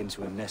smack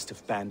into a nest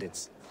of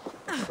bandits.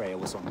 Freya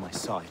was on my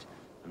side,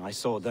 and I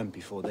saw them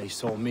before they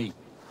saw me.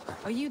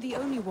 Are you the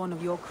only one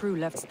of your crew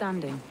left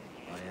standing?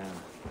 I am.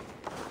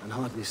 And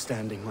hardly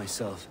standing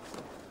myself.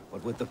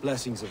 But with the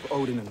blessings of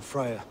Odin and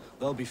Freya,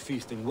 they'll be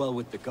feasting well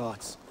with the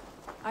gods.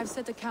 I've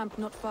set a camp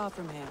not far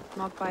from here,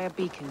 marked by a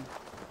beacon.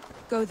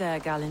 Go there,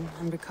 Galen,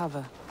 and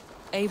recover.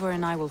 Eivor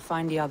and I will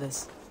find the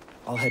others.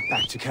 I'll head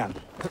back to camp.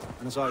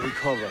 And as I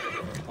recover,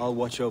 I'll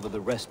watch over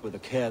the rest with a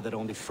care that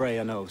only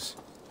Freya knows.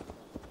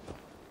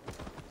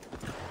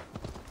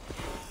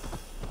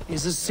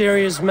 He's a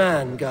serious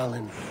man,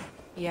 Galen.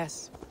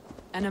 Yes,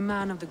 and a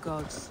man of the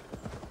gods.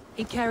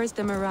 He carries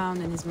them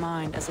around in his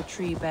mind as a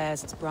tree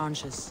bears its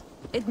branches.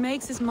 It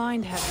makes his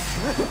mind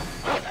heavy.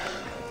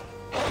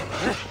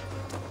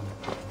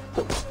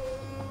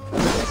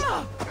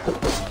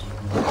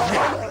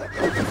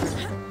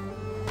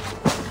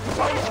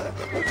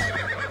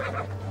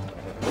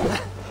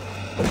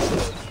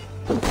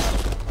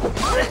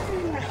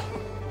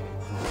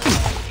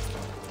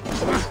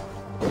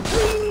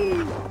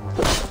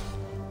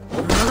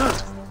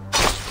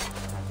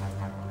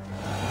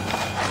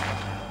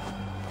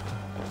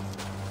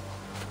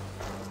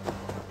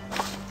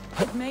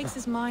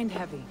 His mind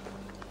heavy,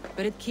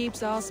 but it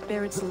keeps our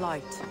spirits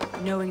light,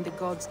 knowing the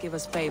gods give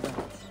us favor.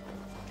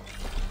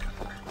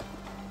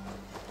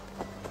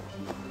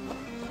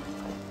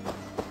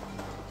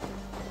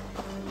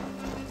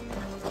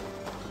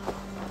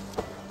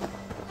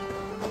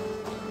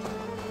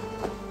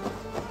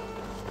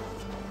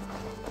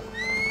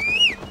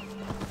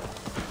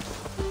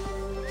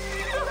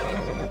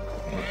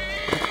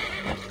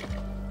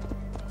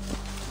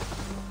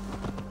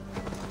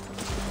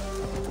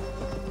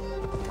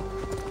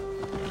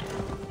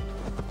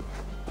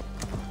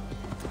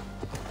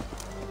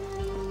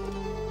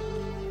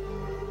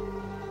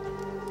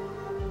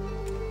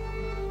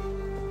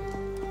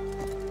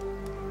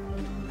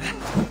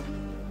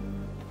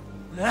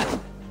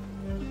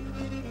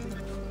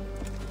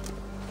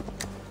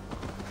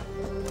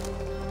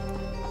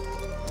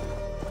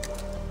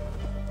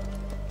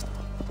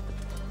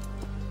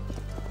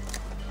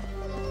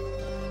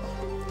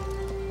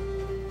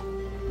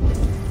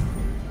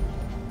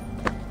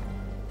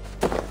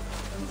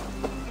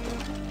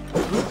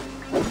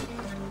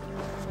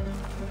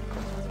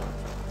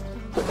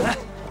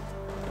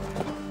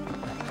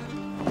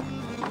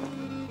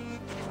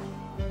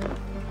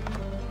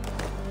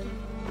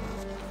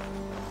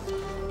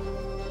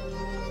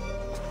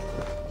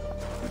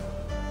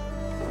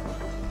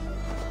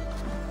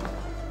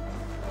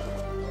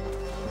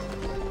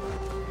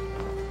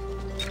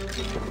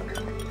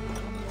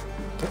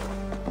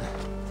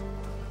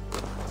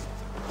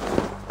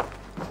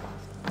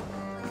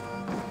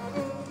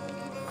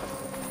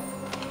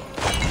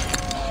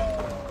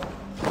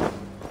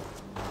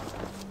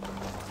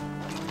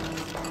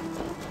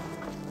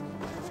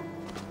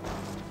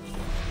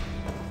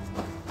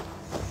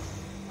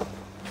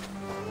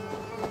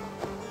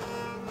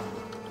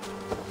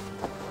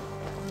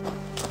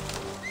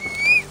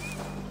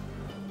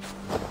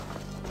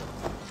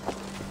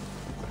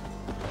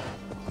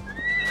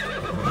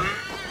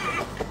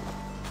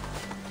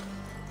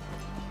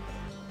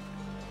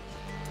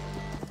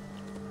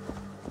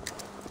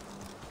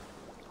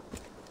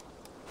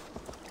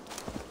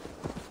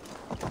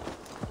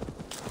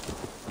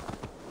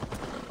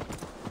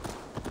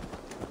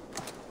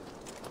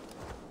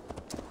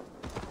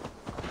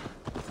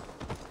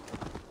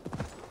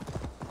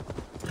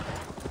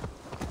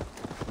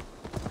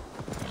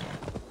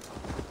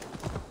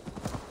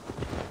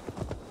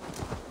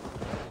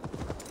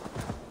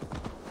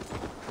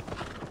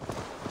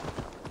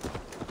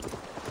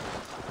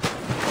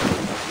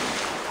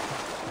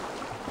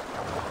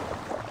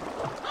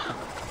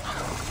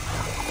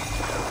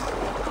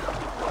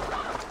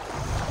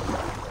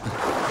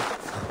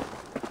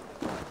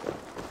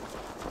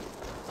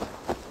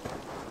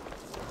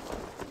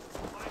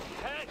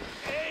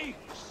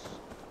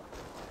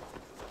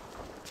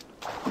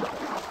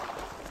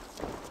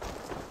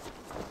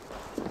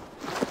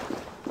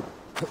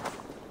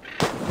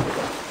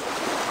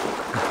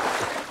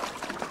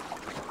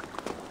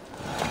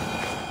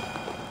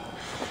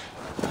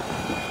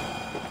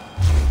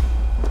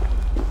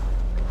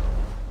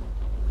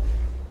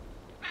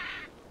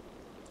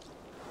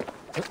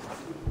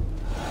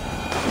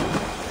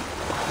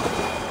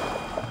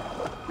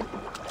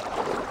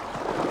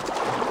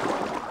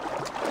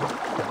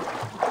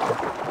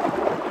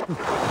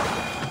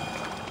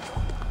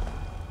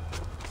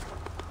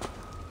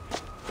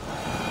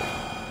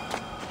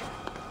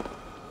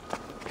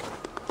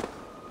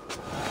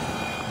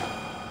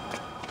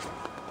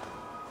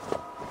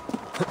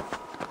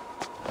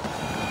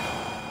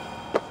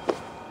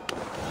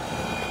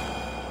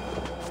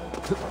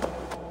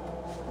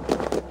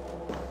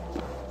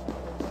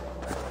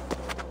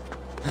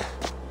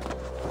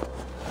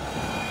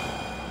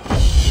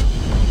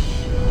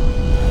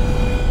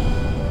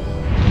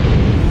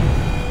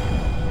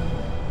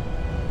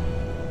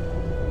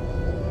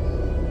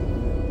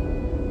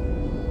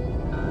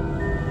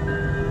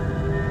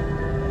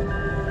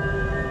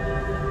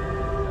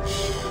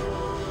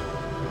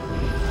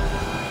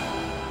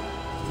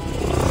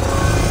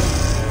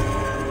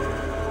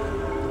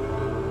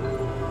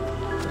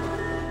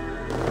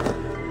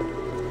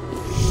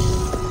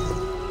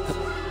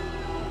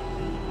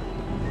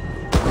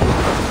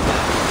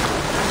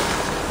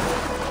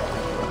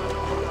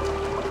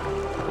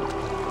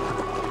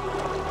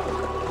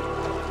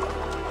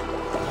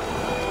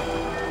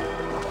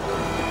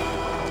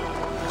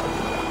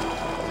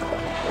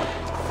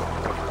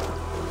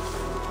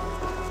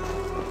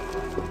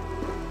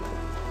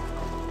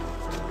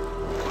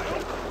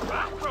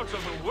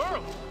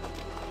 world!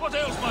 What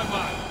ails my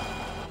mind?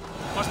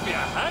 Must be a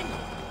hangover.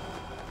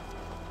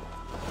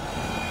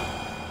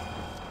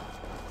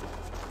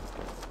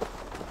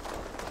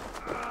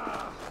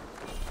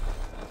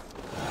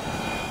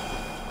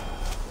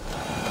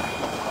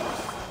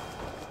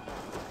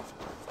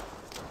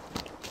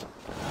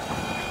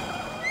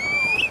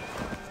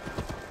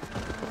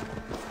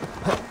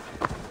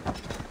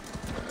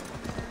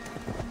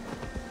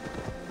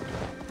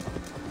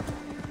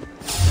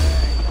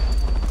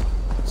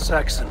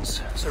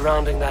 Saxons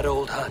surrounding that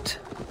old hut.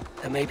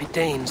 There may be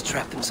Danes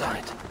trapped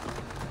inside.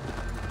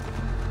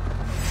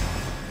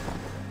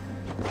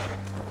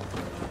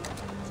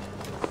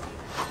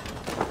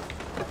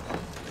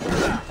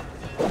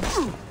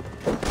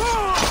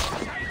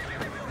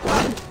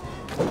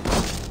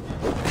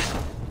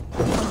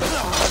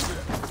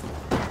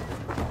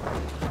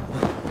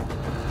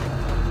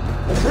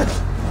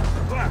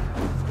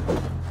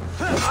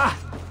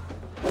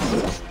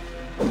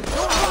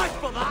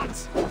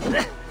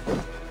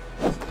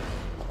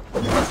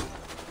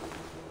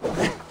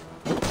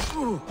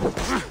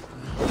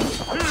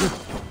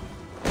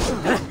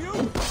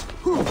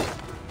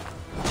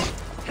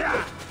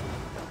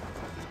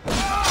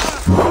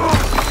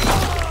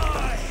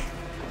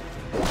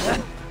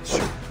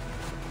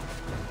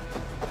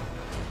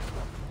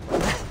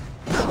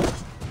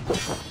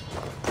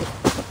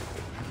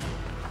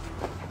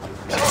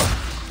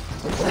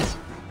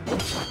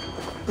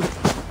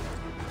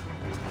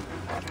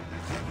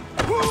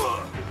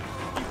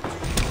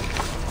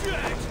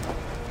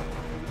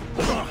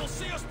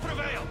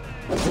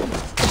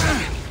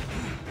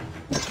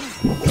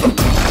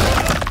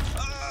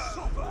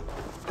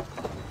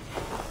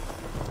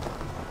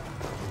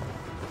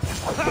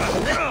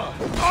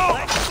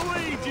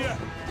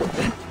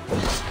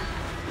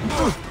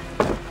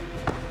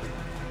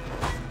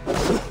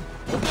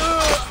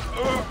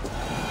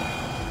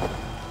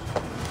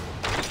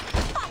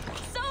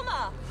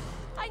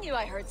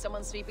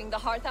 Someone sweeping the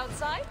hearth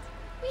outside?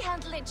 We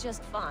handle it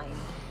just fine.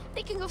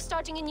 Thinking of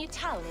starting a new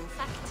town, in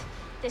fact.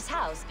 This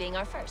house being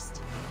our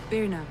first.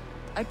 Birna,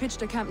 I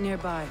pitched a camp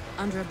nearby,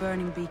 under a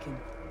burning beacon.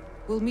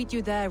 We'll meet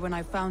you there when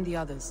I've found the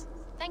others.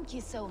 Thank you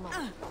so much.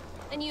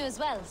 And you as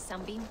well,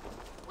 Sunbeam.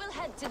 We'll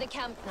head to the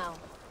camp now.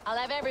 I'll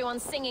have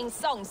everyone singing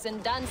songs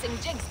and dancing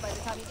jigs by the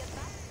time you get back.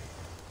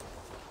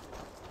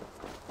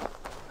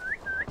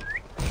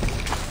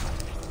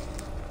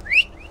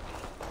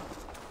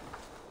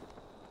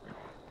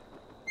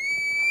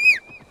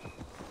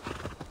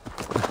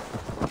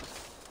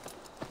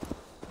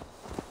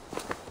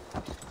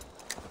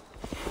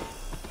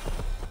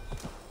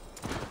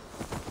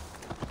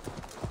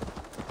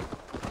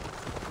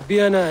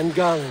 Birna and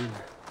Garlin.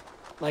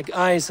 Like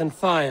ice and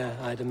fire,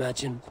 I'd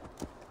imagine.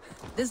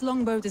 This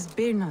longboat is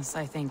Birna's,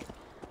 I think.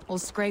 All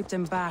scraped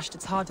and bashed,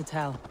 it's hard to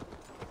tell.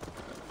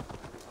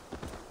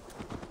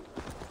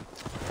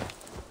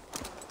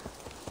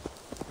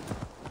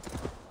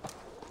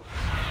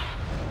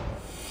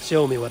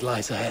 Show me what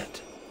lies ahead.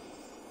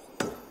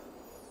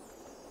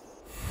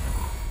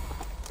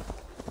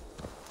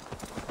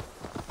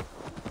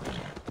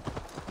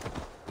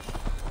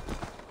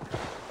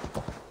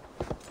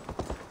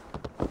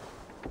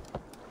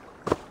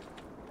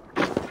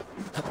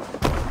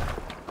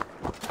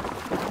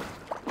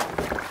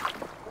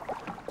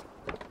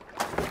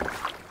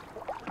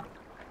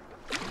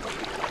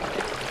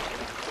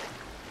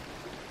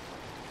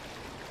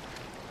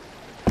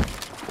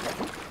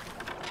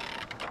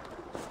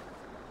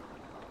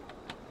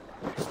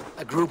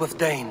 A group of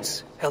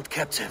Danes held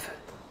captive.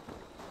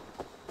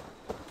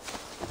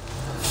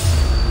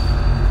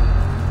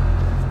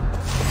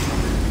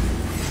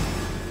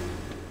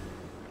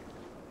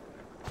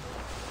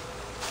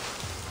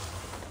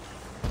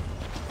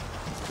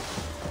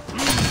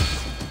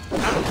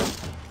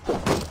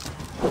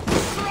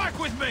 Strike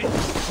with me!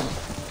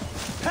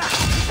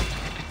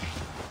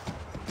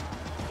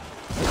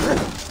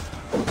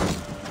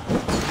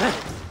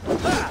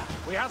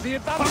 We have the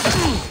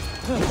advantage!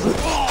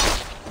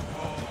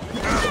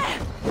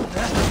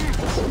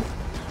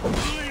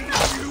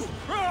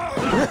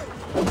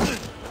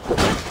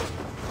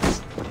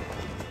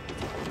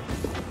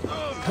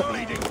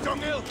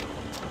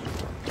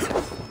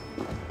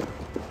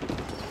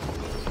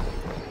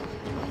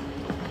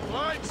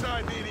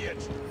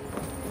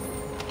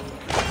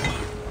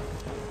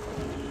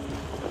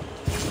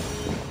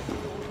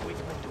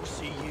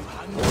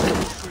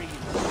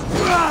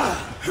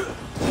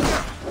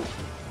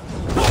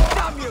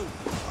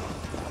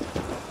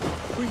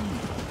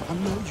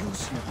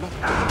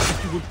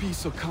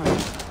 So kind.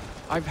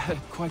 I've had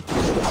quite the...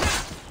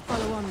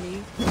 Follow on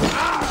me.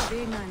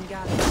 Birna and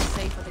Garlin are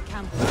safe at the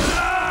camp.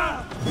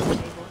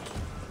 Eivor,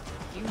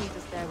 you meet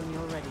us there when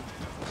you're ready.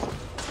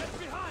 Get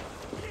behind!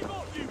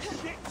 Keyboad, you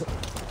shit!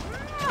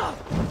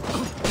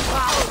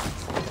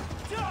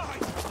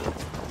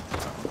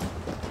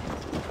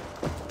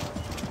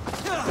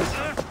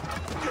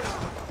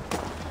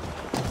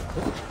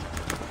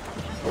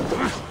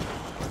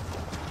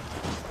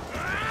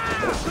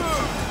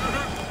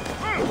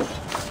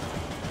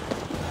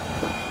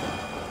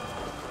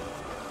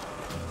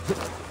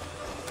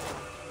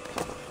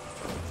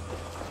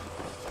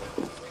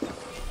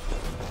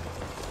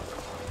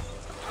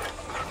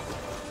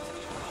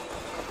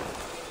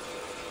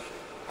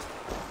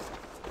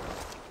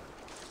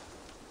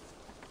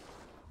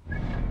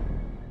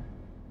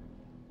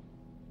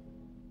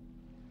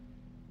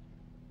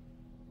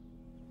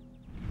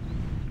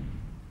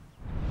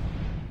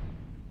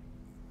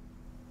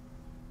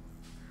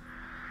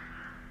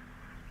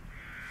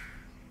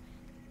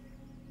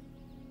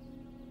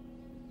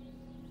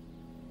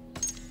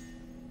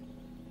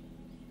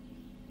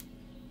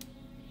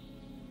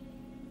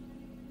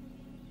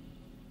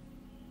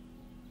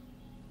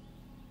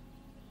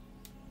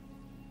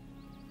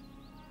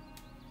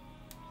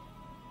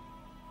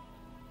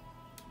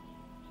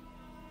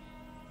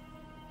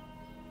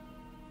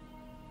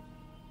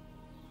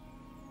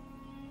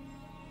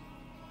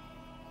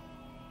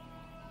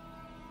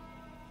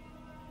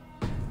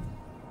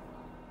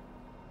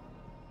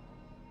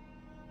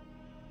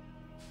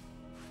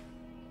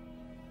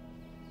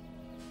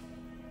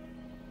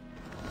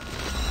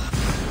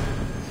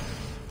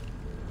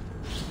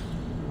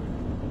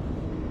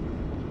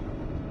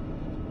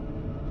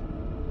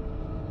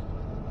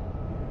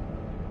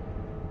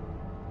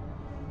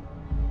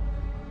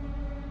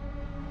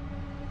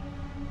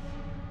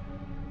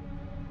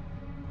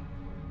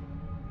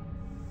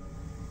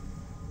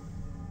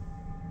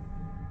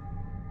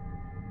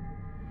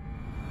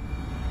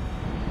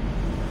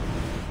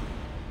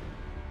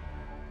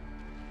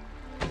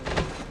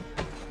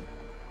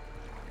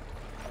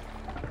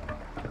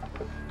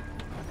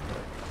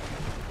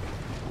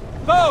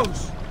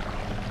 Bows!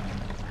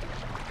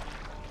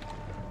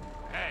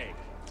 Hey,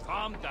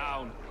 calm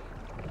down.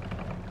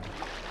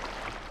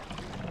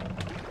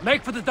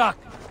 Make for the dock.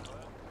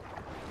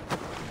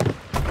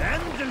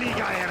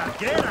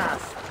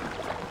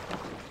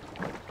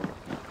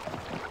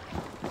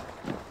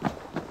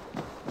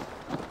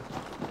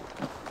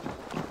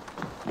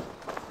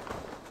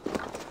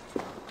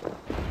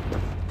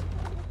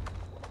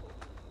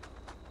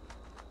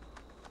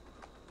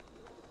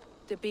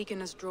 The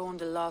beacon has drawn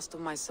the last of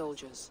my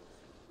soldiers.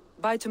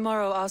 By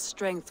tomorrow, our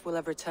strength will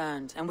have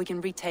returned, and we can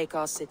retake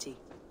our city.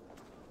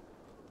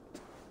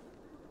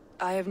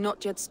 I have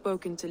not yet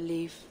spoken to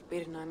Leif,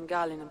 Birna, and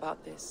Galin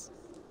about this.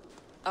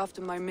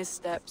 After my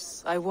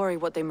missteps, I worry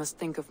what they must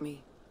think of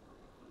me.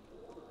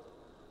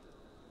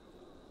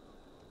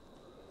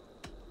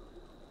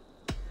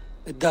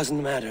 It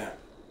doesn't matter.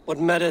 What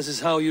matters is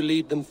how you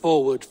lead them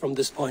forward from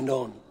this point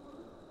on.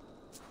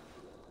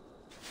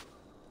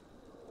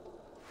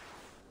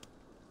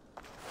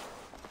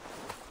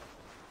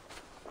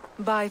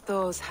 By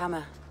Thor's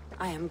hammer,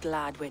 I am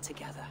glad we're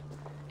together,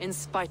 in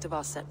spite of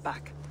our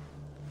setback.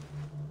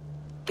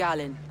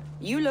 Galin,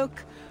 you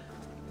look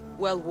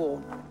well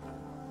worn.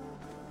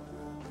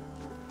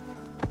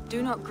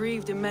 Do not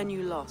grieve the men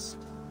you lost.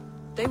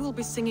 They will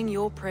be singing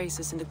your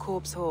praises in the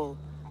Corpse Hall,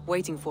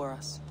 waiting for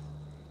us.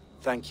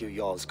 Thank you,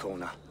 Jarl's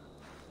Corner.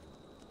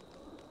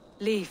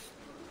 Leif,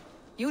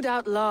 you'd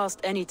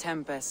outlast any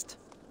tempest.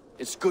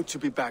 It's good to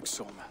be back,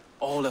 Soma.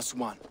 All as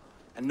one.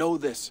 And know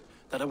this,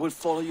 that I will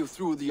follow you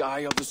through the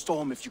eye of the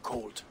storm if you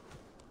called.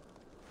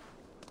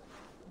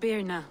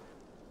 Birna.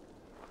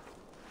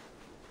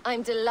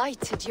 I'm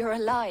delighted you're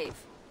alive.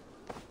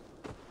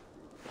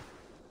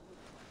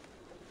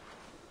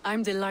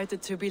 I'm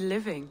delighted to be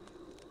living.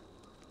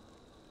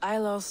 I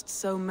lost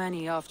so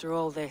many after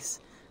all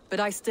this, but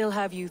I still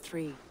have you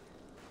three.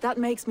 That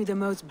makes me the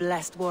most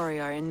blessed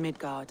warrior in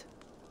Midgard.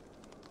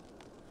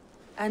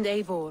 And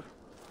Eivor,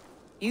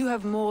 you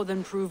have more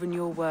than proven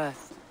your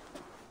worth.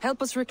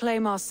 Help us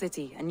reclaim our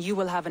city, and you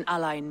will have an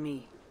ally in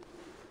me.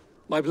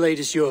 My blade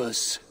is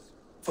yours.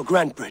 For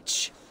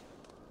Grantebridge.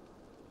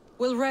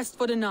 We'll rest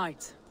for the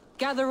night,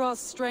 gather our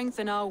strength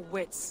and our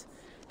wits,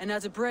 and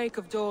at the break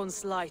of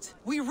dawn's light,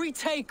 we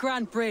retake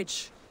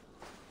Grantebridge!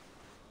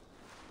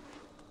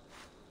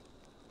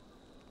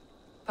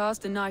 Pass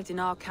the night in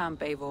our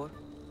camp, Eivor.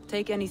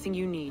 Take anything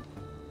you need.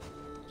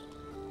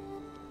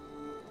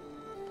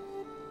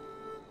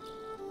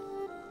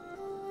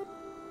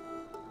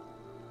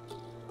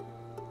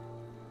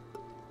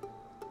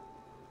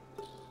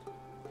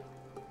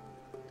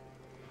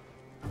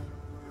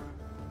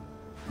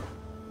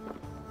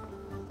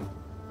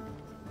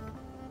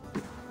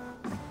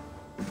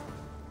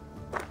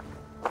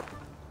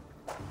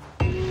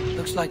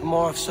 Looks like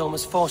more of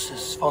Soma's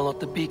forces followed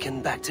the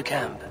beacon back to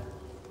camp.